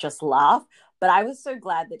wouldn't just laugh, but I was so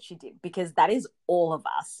glad that she did, because that is all of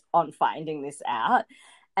us on finding this out.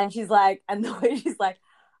 And she's like, and the way she's like,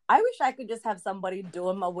 I wish I could just have somebody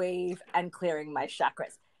doing my weave and clearing my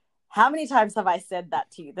chakras. How many times have I said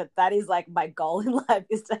that to you? That is like my goal in life,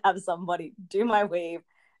 is to have somebody do my weave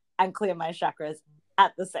and clear my chakras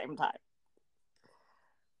at the same time.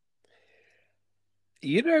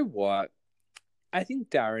 You know what? I think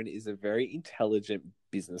Darren is a very intelligent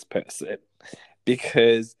business person,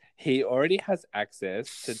 because he already has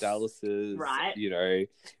access to Dallas's, you know,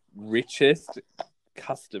 richest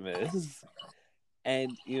customers.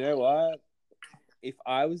 And you know what? If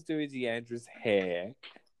I was doing Deandra's hair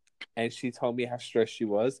and she told me how stressed she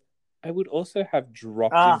was, I would also have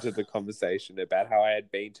dropped into the conversation about how I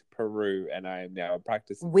had been to Peru and I am now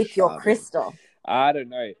practicing with shaman. Your crystal. I don't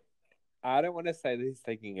know. I don't want to say that he's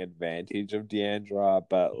taking advantage of Deandra,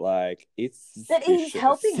 but like, it's suspicious. That he's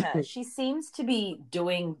helping her. She seems to be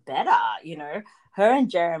doing better, you know. Her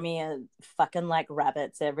and Jeremy are fucking like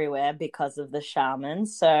rabbits everywhere because of the shaman.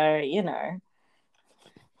 So, you know.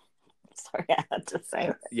 Sorry, I had to say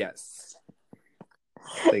that. Yes.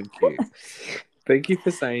 Thank you. Thank you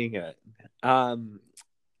for saying it. Wow.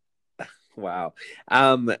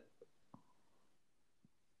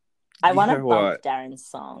 I want to bump Darren's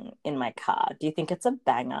song in my car. Do you think it's a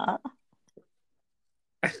banger?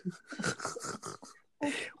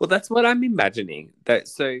 Well, that's what I'm imagining.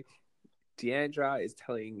 So Deandra is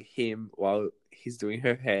telling him while he's doing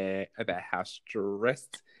her hair about how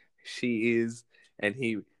stressed she is, and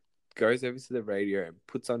he goes over to the radio and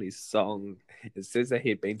puts on his song. It says that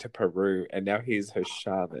he'd been to Peru and now he's her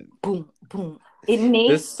shaman. Boom, boom. It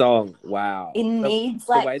needs this song. Wow. It needs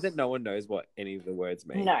the way that no one knows what any of the words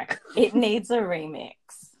mean. No, it needs a remix.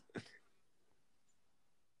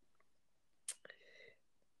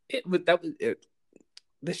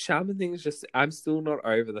 The shaman thing is just, I'm still not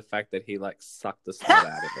over the fact that he like sucked the snot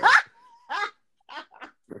out of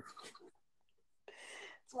it.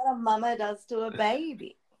 It's what a mama does to a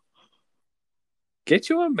baby. Get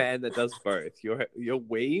you a man that does both. Your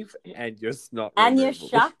weave and your snot and removal.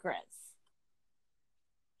 Your chakras.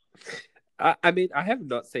 I mean, I have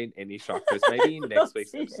not seen any chakras. Maybe in next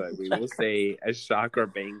week's episode we will see a chakra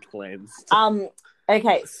being cleansed.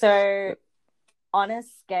 Okay, so on a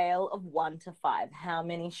scale of 1 to 5, how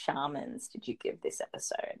many shamans did you give this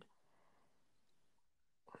episode?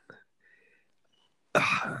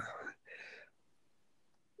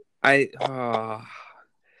 I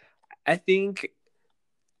think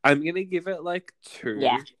I'm gonna give it like 2.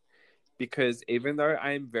 Yeah. Because even though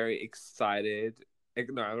I'm very excited,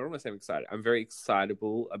 no, I don't want to say I'm excited. I'm very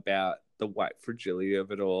excitable about the white fragility of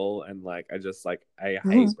it all, and like I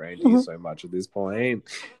hate Brandy so much at this point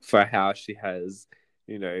for how she has,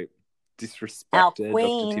 you know, disrespected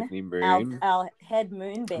queen, Dr. Tiffany Moon. our head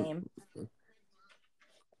moonbeam.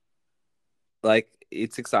 Like,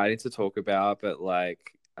 it's exciting to talk about, but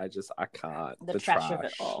like, I can't. The trash of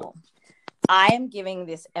it all. I am giving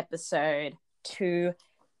this episode 2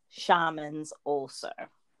 shamans also.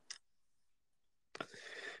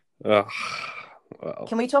 Ugh, well,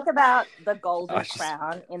 can we talk about the golden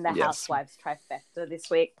crown in the Housewives trifecta this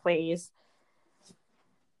week, please?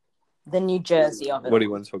 The New Jersey of it all. What do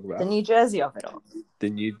you want to talk about? The New Jersey of it all. The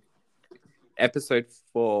new episode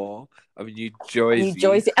 4 of New Jersey. New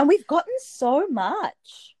Jersey. And we've gotten so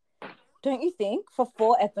much, don't you think, for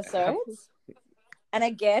 4 episodes? And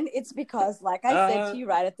again, it's because, like I said to you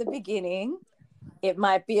right at the beginning, it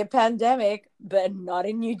might be a pandemic, but not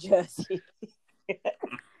in New Jersey.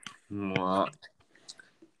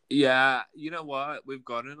 Yeah, you know what? We've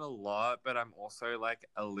gotten a lot, but I'm also like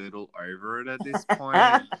a little over it at this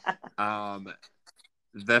point.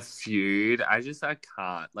 The feud, I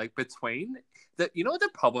can't. Like, between you know what the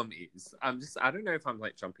problem is? I don't know if I'm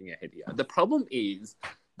like jumping ahead here. The problem is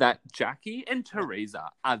that Jackie and Teresa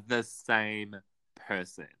are the same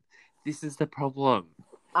person. This is the problem.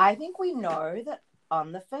 I think we know that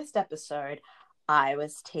on the first episode, I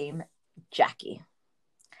was team Jackie.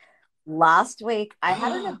 Last week, I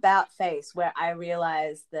had an about face where I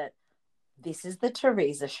realized that this is the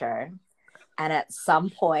Teresa show. And at some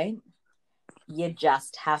point, you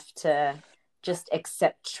just have to just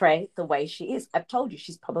accept Trey the way she is. I've told you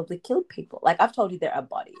she's probably killed people. Like, I've told you there are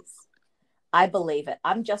bodies. I believe it.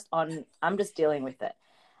 I'm just dealing with it.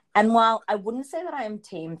 And while I wouldn't say that I am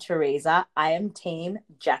team Teresa, I am team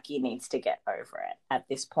Jackie needs to get over it at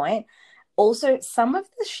this point. Also, some of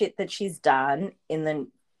the shit that she's done in the,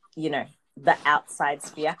 the outside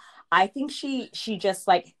sphere, I think she just,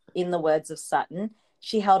 like, in the words of Sutton,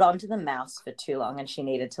 she held on to the mouse for too long and she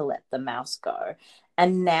needed to let the mouse go.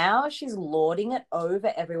 And now she's lording it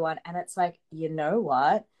over everyone. And it's like, you know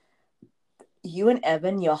what? You and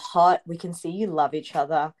Evan, you're hot. We can see you love each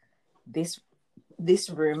other. This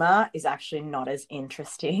rumor is actually not as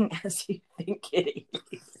interesting as you think it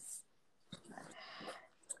is.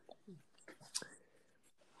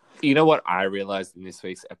 You know what I realized in this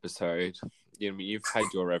week's episode? You've had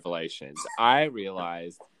your revelations. I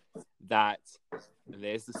realized that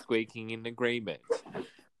there's the squeaking in agreement.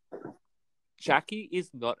 Jackie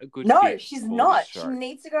is not a good fit. No, she's not. She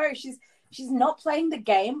needs to go. She's not playing the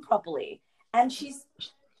game properly. And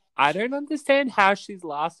I don't understand how she's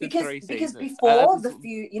lasted 3 seasons. Because before the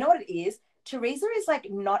feud, you know what it is? Teresa is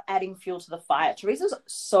like not adding fuel to the fire. Teresa's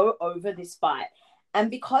so over this fight.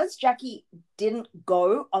 And because Jackie didn't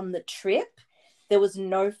go on the trip, there was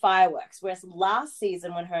no fireworks. Whereas last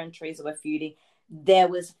season when her and Teresa were feuding, there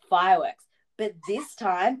was fireworks. But this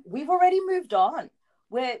time, we've already moved on.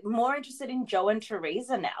 We're more interested in Joe and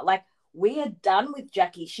Teresa now. Like, we are done with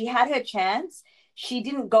Jackie. She had her chance. She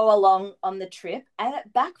didn't go along on the trip and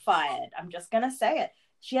it backfired. I'm just going to say it.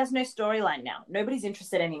 She has no storyline now. Nobody's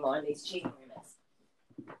interested anymore in these cheating rumors.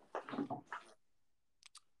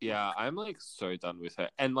 Yeah, I'm like so done with her.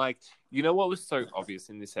 And like, you know what was so obvious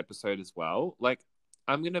in this episode as well? Like,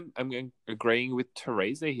 I'm agreeing with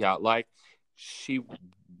Teresa here. Like, she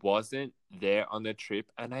wasn't there on the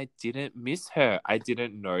trip and I didn't miss her. I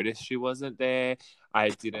didn't notice she wasn't there. I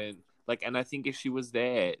didn't and I think if she was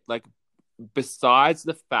there, like, besides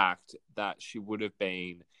the fact that she would have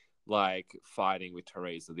been like fighting with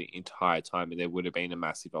Teresa the entire time and there would have been a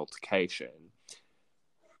massive altercation,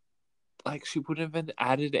 like, she wouldn't have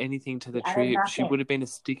added anything to the trip. She would have been a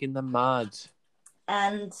stick in the mud.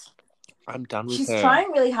 And I'm done with her. She's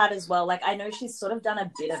trying really hard as well. Like, I know she's sort of done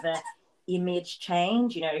a bit of a image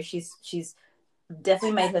change. She's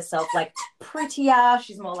definitely made herself like prettier.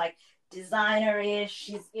 She's more like designer-ish.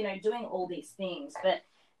 She's, doing all these things. But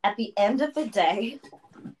at the end of the day,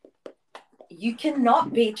 you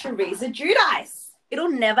cannot be Teresa Giudice.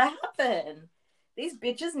 It'll never happen. These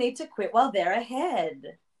bitches need to quit while they're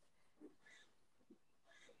ahead.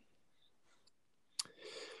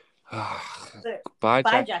 Bye,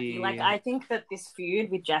 Jackie. Like, I think that this feud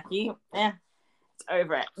with Jackie, it's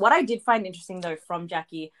over it. What I did find interesting, though, from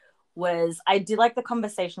Jackie was I did like the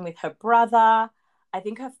conversation with her brother. I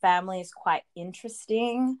think her family is quite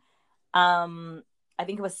interesting. I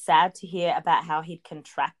think it was sad to hear about how he'd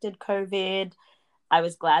contracted COVID. I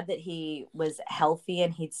was glad that he was healthy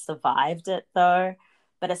and he'd survived it, though.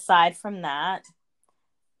 But aside from that,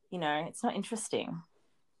 it's not interesting.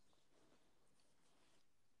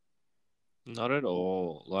 Not at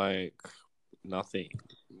all. Like, nothing.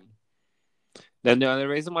 Then the only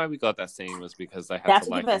reason why we got that scene was because they had to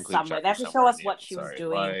give her somewhere. They have to show us what she was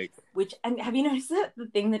doing. And have you noticed that the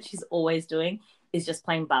thing that she's always doing is just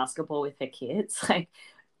playing basketball with her kids. Like,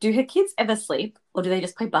 do her kids ever sleep, or do they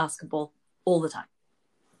just play basketball all the time?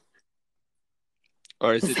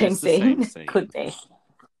 Or is The it same just the same scene? scene? Could be.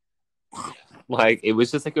 Like, it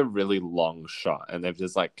was just like a really long shot, and they've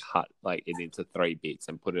just like cut like it into 3 bits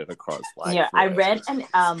and put it across like. Yeah, I 4 read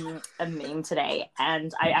episodes. a meme today,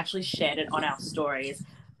 and I actually shared it on our stories.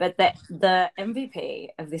 But the MVP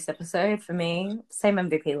of this episode for me, same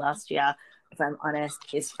MVP last year, if I'm honest,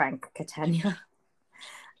 is Frank Catania.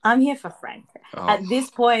 I'm here for Frank. Oh. At this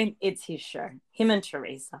point, it's his show. Him and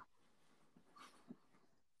Teresa.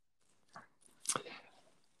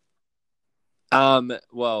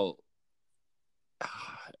 Well,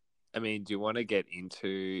 I mean, do you want to get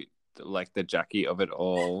into like the Jackie of it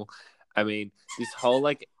all? I mean, this whole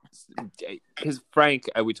like, because Frank,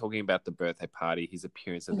 are we talking about the birthday party? His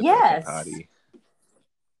appearance at the birthday party.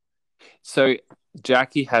 So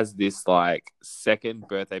Jackie has this like second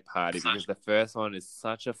birthday party because the first one is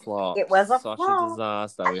such a flop. It was such a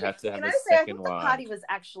disaster. Actually, we have to have a I second thought one. the party was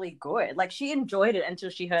actually good. Like, she enjoyed it until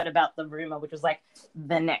she heard about the rumor, which was like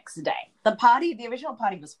the next day. The original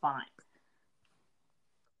party was fine.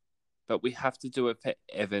 But we have to do it for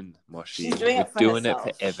Evan, Moshi. She's doing it for herself.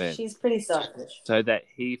 It for Evan. She's pretty selfish. So that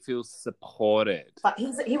he feels supported. But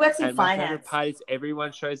he works in and finance. My favorite part is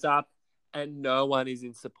everyone shows up and no one is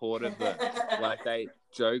in support of them. Like,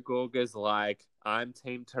 Joe Gorga's like, I'm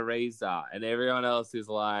Team Teresa. And everyone else is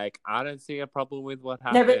like, I don't see a problem with what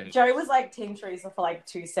happened. No, but Joe was like Team Teresa for like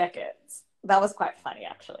 2 seconds. That was quite funny,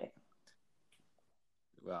 actually.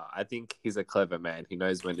 Well, I think he's a clever man. He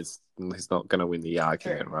knows when he's not going to win the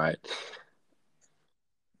argument, True. Right?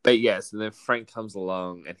 But yes, and then Frank comes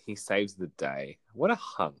along and he saves the day. What a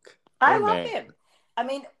hunk. I love him. I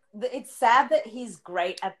mean, it's sad that he's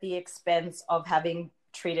great at the expense of having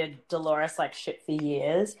treated Dolores like shit for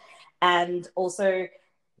years. And also,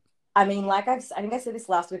 I mean, like I think I said this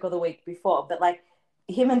last week or the week before, but like,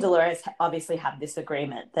 him and Dolores obviously have this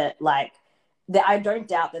agreement that like, I don't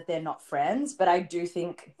doubt that they're not friends, but I do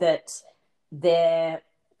think that their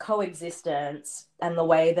coexistence and the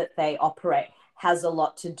way that they operate has a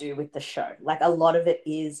lot to do with the show. Like, a lot of it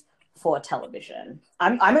is for television.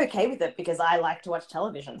 I'm okay with it because I like to watch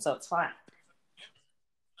television, so it's fine.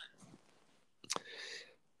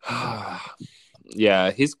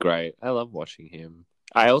 Yeah, he's great. I love watching him.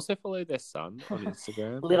 I also follow their son on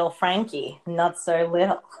Instagram. Little Frankie, not so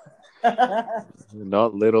little.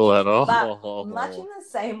 Not little at all. But much in the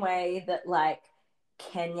same way that like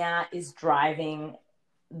Kenya is driving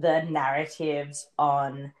the narratives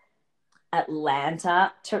on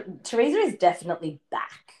Atlanta, Teresa is definitely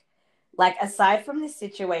back. Like, aside from this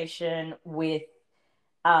situation with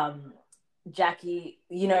Jackie,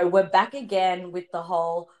 you know, we're back again with the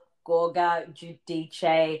whole Gorga,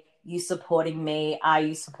 Giudice, you supporting me, are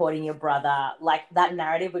you supporting your brother? Like, that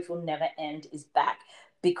narrative, which will never end, is back.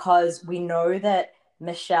 Because we know that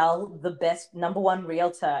Michelle, the best #1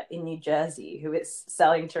 realtor in New Jersey, who is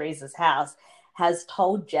selling Teresa's house, has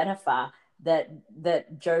told Jennifer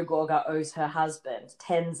that Joe Gorga owes her husband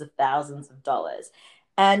tens of thousands of dollars.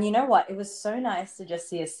 And you know what? It was so nice to just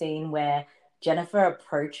see a scene where Jennifer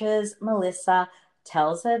approaches Melissa,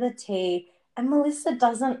 tells her the tea, and Melissa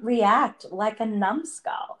doesn't react like a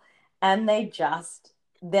numbskull. And they just...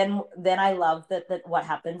 Then I love that what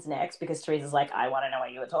happens next, because Teresa's like, I want to know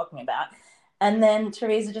what you were talking about. And then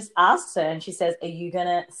Teresa just asks her, and she says, are you going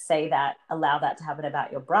to say that, allow that to happen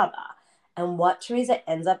about your brother? And what Teresa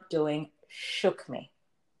ends up doing shook me.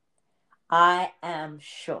 I am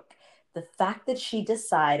shook. The fact that she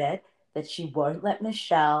decided that she won't let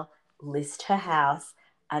Michelle list her house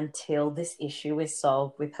until this issue is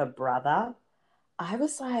solved with her brother, I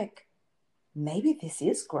was like, maybe this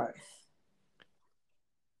is growth.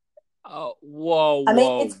 Oh, whoa! I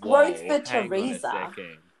mean, it's growth for Hang Teresa. on a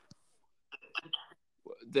second.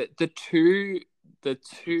 The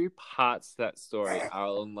two parts of that story are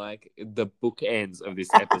on like the bookends of this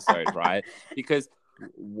episode, right? Because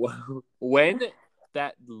when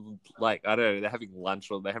that, like, I don't know, they're having lunch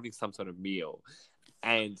or they're having some sort of meal,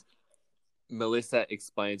 and Melissa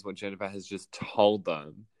explains what Jennifer has just told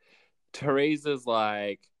them, Teresa's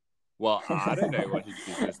like, well, I don't know what his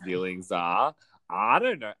business dealings are. I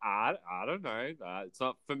don't know. I don't know. It's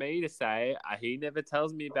not for me to say. He never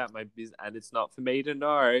tells me about my business, and it's not for me to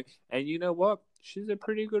know. And you know what? She's a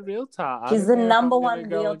pretty good realtor. She's the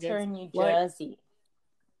 #1 realtor in New Jersey.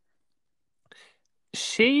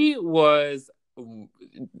 She was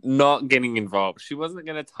not getting involved. She wasn't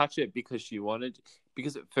going to touch it because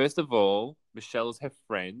first of all, Michelle is her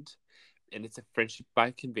friend, and it's a friendship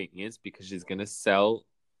by convenience because she's going to sell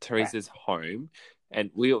Teresa's home. And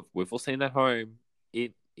we've all seen that home.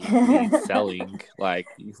 It indeed selling. Like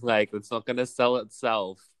it's not going to sell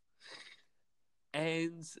itself.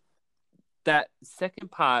 And that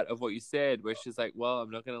second part of what you said, where she's like, well,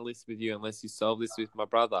 I'm not going to list with you unless you solve this with my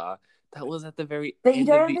brother. That was at the very But you end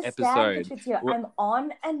of don't the understand, episode. Patricia. I'm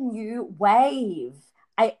on a new wave.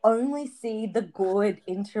 I only see the good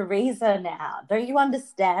in Teresa now. Don't you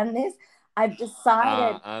understand this? I've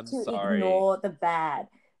decided I'm to sorry. ignore the bad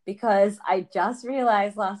because I just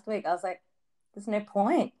realized last week, I was like, there's no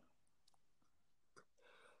point.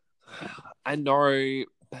 I know,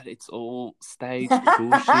 but it's all staged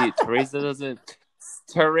bullshit.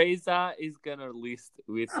 Teresa is gonna list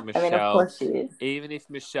with I mean, of Michelle, course she is. even if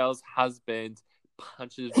Michelle's husband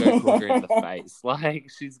punches Joe Cocker in the face. Like,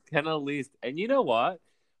 she's gonna list. And you know what?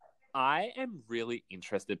 I am really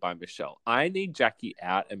interested by Michelle. I need Jackie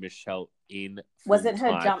out and Michelle in Was full it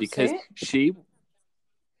her time because jumpsuit?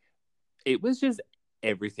 it was just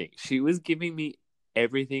everything. She was giving me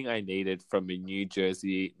everything I needed from a New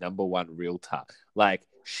Jersey #1 realtor. Like,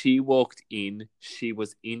 she walked in, she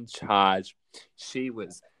was in charge, she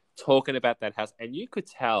was talking about that house, and you could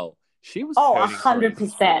tell she was hurting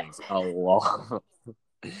Teresa's 100%. feelings a lot.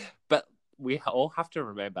 But we all have to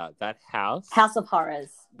remember that House of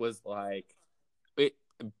Horrors was like it.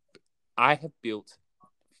 I have built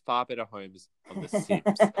far better homes on The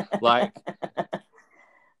Sims. Like,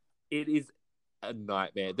 it is a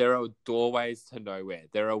nightmare. There are doorways to nowhere.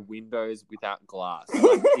 There are windows without glass.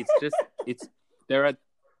 Like, there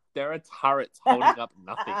are turrets holding up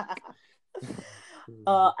nothing.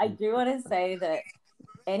 I do want to say that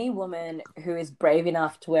any woman who is brave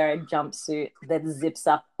enough to wear a jumpsuit that zips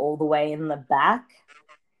up all the way in the back,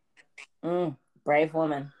 brave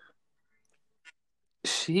woman.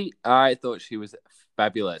 I thought she was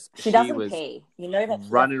fabulous. She doesn't pee. You know that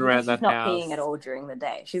running around she's that not house. peeing at all during the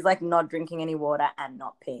day. She's like not drinking any water and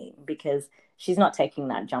not peeing because she's not taking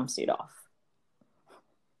that jumpsuit off.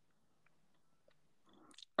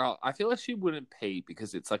 Oh, I feel like she wouldn't pee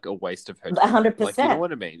because it's like a waste of her 100%. Like, you know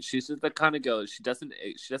what I mean? She's just the kind of girl, she doesn't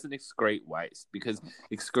excrete waste because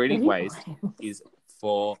excreting waste is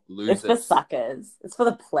for losers. It's for suckers. It's for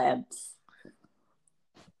the plebs.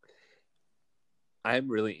 I'm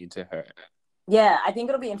really into her. Yeah, I think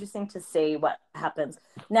it'll be interesting to see what happens.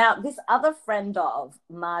 Now, this other friend of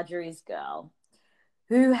Marjorie's girl,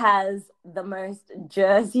 who has the most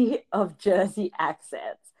Jersey of Jersey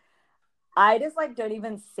accents, I just like don't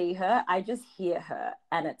even see her. I just hear her,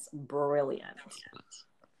 and it's brilliant.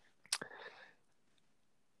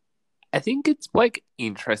 I think it's like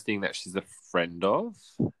interesting that she's a friend of.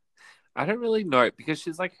 I don't really know because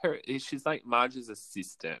she's like Marge's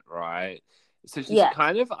assistant, right? So she's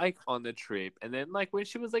kind of like on the trip, and then like when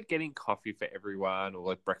she was like getting coffee for everyone or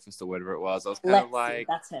like breakfast or whatever it was, I was kind of like,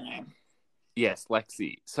 that's her name. Yes,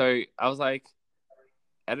 Lexi. So I was like,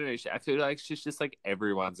 I don't know. I feel like she's just like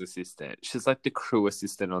everyone's assistant. She's like the crew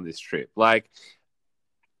assistant on this trip. Like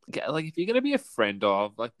if you're gonna be a friend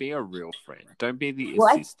of, like, be a real friend. Don't be the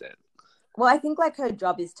assistant. I think like her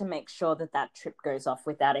job is to make sure that trip goes off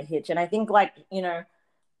without a hitch. And I think like,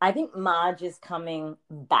 I think Marge is coming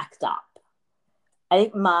backed up. I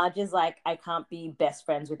think Marge is like, I can't be best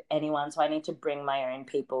friends with anyone, so I need to bring my own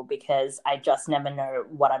people because I just never know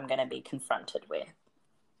what I'm going to be confronted with.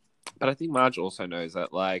 But I think Marge also knows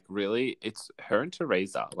that, like, really, it's her and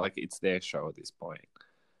Teresa. Like, it's their show at this point.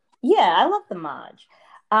 Yeah, I love the Marge.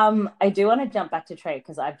 I do want to jump back to Trey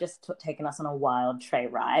because I've just taken us on a wild Trey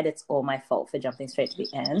ride. It's all my fault for jumping straight to the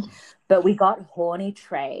end. But we got horny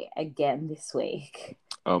Trey again this week.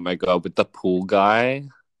 Oh, my God, with the pool guy?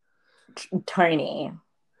 Tony.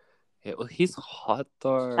 Yeah, well, he's hot,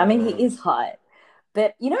 though. I mean, he is hot.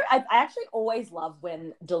 But, I actually always love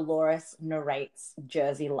when Dolores narrates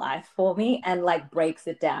Jersey life for me and, like, breaks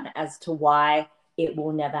it down as to why it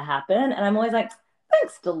will never happen. And I'm always like,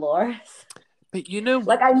 thanks, Dolores. But,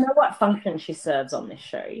 like, I know what function she serves on this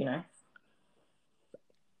show,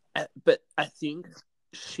 But I think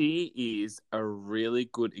she is a really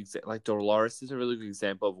good example. Like, Dolores is a really good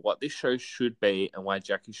example of what this show should be and why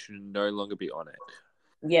Jackie should no longer be on it.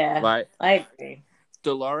 Yeah, right? I agree.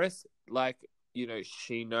 Dolores, like,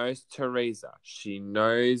 she knows Teresa. She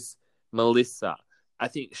knows Melissa. I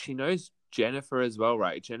think she knows Jennifer as well,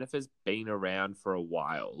 right? Jennifer's been around for a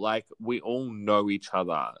while. Like, we all know each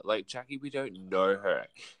other. Like, Jackie, we don't know her.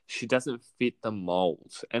 She doesn't fit the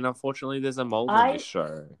mold. And unfortunately, there's a mold on this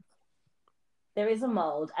show. There is a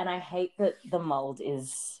mold, and I hate that the mold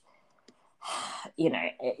is,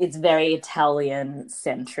 it's very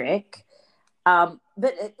Italian-centric. And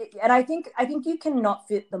I think you cannot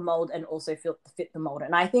fit the mold and also fit the mold.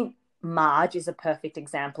 And I think Marge is a perfect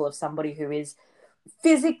example of somebody who is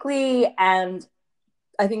physically and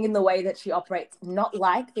I think in the way that she operates, not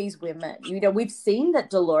like these women. You know, we've seen that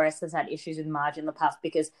Dolores has had issues with Marge in the past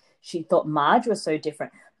because she thought Marge was so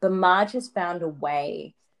different. But Marge has found a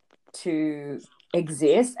way to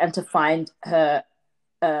exist and to find her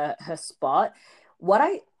spot. What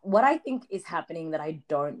I think is happening that I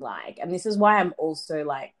don't like, and this is why I'm also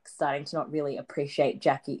like starting to not really appreciate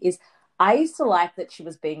Jackie, is I used to like that she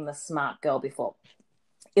was being the smart girl before.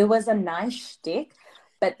 It was a nice shtick,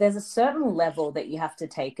 but there's a certain level that you have to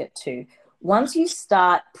take it to. Once you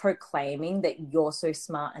start proclaiming that you're so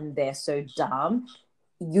smart and they're so dumb,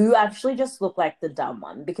 you actually just look like the dumb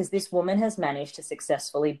one, because this woman has managed to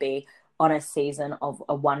successfully be on a season of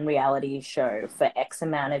a one reality show for X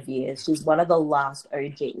amount of years. She's one of the last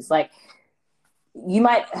OGs. Like, you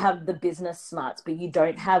might have the business smarts, but you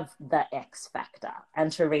don't have the X factor.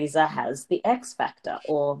 And Teresa has the X factor,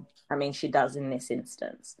 or I mean, she does in this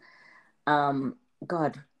instance.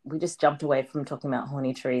 God, we just jumped away from talking about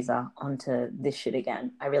horny Teresa onto this shit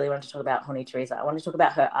again. I really want to talk about horny Teresa. I want to talk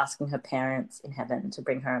about her asking her parents in heaven to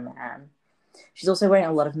bring her a man. She's also wearing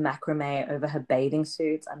a lot of macrame over her bathing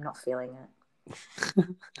suits. I'm not feeling it.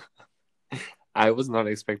 I was not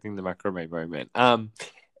expecting the macrame moment.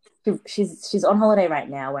 She's on holiday right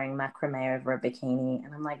now wearing macrame over a bikini,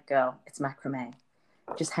 and I'm like, girl, it's macrame.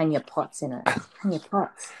 Just hang your pots in it. Hang your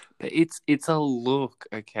pots. But it's a look,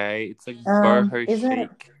 okay? It's like boho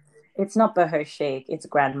chic. It's not boho chic. It's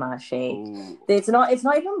grandma chic. Ooh. It's not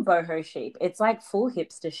even boho chic. It's like full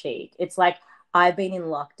hipster chic. It's like, I've been in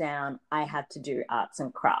lockdown. I had to do arts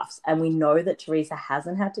and crafts, and we know that Teresa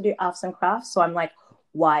hasn't had to do arts and crafts. So I'm like,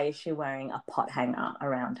 why is she wearing a pot hanger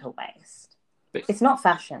around her waist? It's not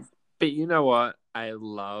fashion. But you know what? I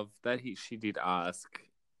love that she did ask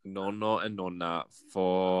Nonna and Nonna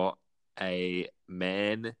for a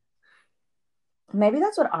man. Maybe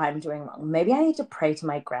that's what I'm doing wrong. Maybe I need to pray to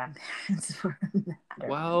my grandparents for a man.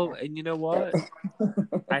 Well, and you know what?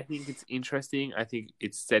 I think it's interesting. I think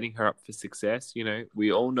it's setting her up for success. You know,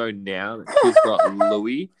 we all know now that she's got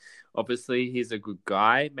Louis. Obviously, he's a good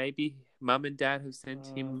guy. Maybe mum and dad have sent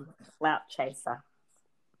him. Flout chaser.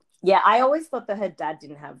 Yeah, I always thought that her dad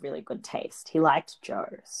didn't have really good taste. He liked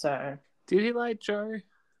Joe, so... Did he like Joe?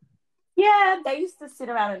 Yeah, they used to sit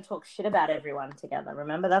around and talk shit about everyone together.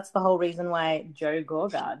 Remember, that's the whole reason why Joe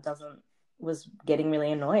Gorga was getting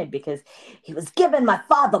really annoyed, because he was giving my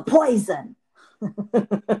father poison.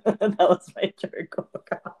 That was my Joe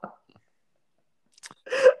Gorga.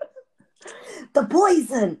 The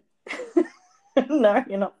poison. No,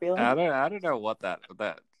 you're not feeling it. I don't know what that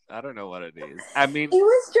I don't know what it is. I mean, it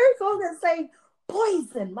was Joe Gorga saying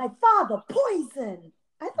poison, my father, poison.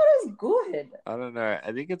 I thought it was good. I don't know.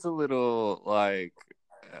 I think it's a little like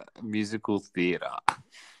musical theatre.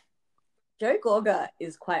 Joe Gorga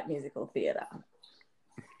is quite musical theatre.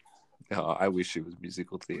 Oh, I wish it was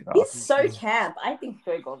musical theatre. He's so camp. I think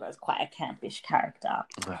Joe Gorga is quite a campish character.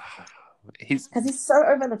 Because he's so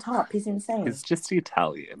over the top. He's insane. It's just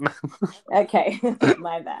Italian. Okay,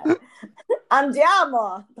 my bad.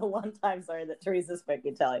 Andiamo! The one time, sorry, that Teresa spoke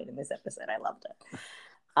Italian in this episode. I loved it.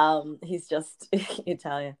 He's just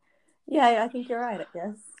Italian. Yeah, I think you're right, I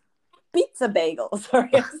guess. Pizza bagel. Sorry,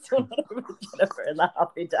 I'm still not over Jennifer and the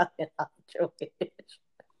half Italian, half Jewish.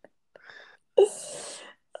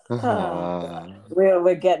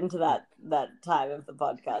 We're getting to that time of the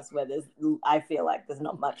podcast where I feel like there's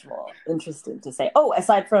not much more interesting to say. Oh,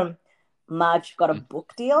 aside from Marge got a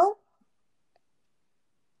book deal.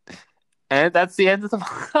 And that's the end of the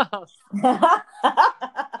podcast.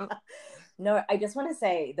 No, I just want to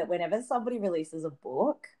say that whenever somebody releases a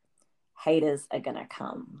book, haters are going to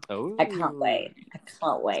come. Ooh. I can't wait.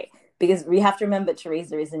 Because we have to remember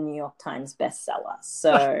Teresa is a New York Times bestseller.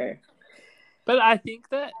 So... But I think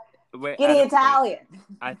that we're Italian.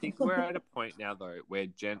 I think we're at a point now, though, where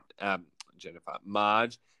Jennifer,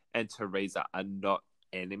 Marge, and Teresa are not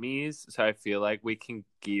enemies. So I feel like we can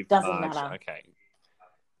give Marge... matter. Okay.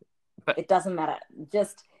 But it doesn't matter.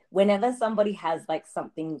 Just whenever somebody has like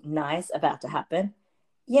something nice about to happen,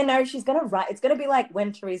 you know, she's going to write. It's going to be like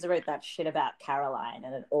when Teresa wrote that shit about Caroline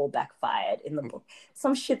and it all backfired in the book.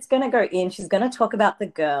 Some shit's going to go in. She's going to talk about the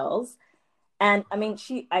girls. And I mean,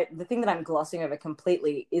 the thing that I'm glossing over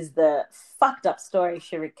completely is the fucked up story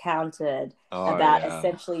she recounted about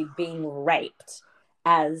essentially being raped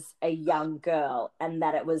as a young girl, and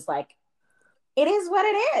that it was like, it is what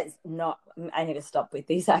it is. I need to stop with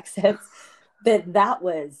these accents. But that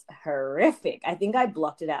was horrific. I think I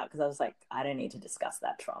blocked it out because I was like, I don't need to discuss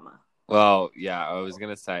that trauma. Well, yeah, I was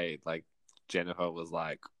going to say, like, Jennifer was,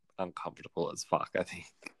 like, uncomfortable as fuck, I think.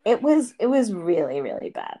 It was really,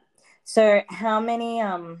 really bad. So how many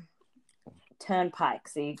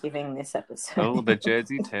turnpikes are you giving this episode? Oh, the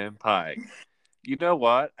Jersey Turnpike. You know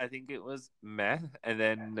what? I think it was meh, and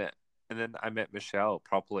then I met Michelle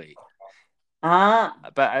properly. Ah.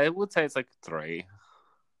 But I would say it's like 3.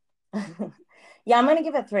 Yeah, I'm going to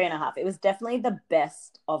give it 3.5. It was definitely the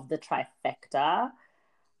best of the trifecta.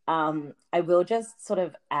 I will just sort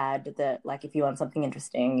of add that, like, if you want something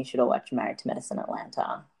interesting, you should all watch Married to Medicine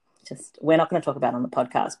Atlanta. Just, we're not going to talk about it on the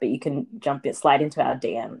podcast, but you can slide into our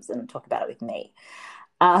DMs and talk about it with me.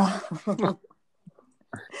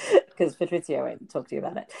 Because Patrizia won't talk to you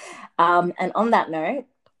about it. And on that note,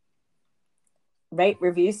 rate,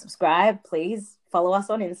 review, subscribe, please. Follow us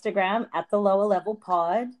on Instagram at The Lower Level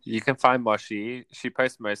Pod. You can find Moshi. She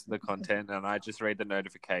posts most of the content, and I just read the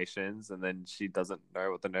notifications, and then she doesn't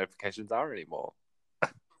know what the notifications are anymore.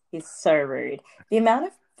 He's so rude. The amount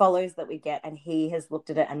of follows that we get, and he has looked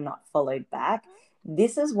at it and not followed back.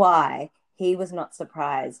 This is why he was not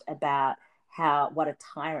surprised about what a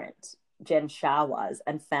tyrant Jen Shah was,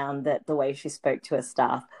 and found that the way she spoke to her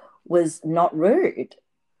staff was not rude.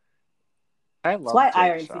 It's why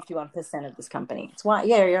I own 51% of this company. It's why,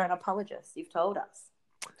 yeah, you're an apologist. You've told us.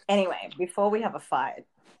 Anyway, before we have a fight.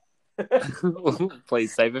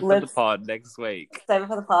 Please save it for the pod next week. Save it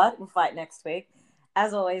for the pod. We'll fight next week.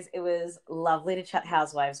 As always, it was lovely to chat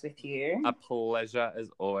housewives with you. A pleasure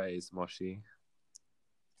as always, Moshi.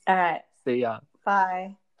 All right. See ya.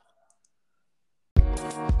 Bye.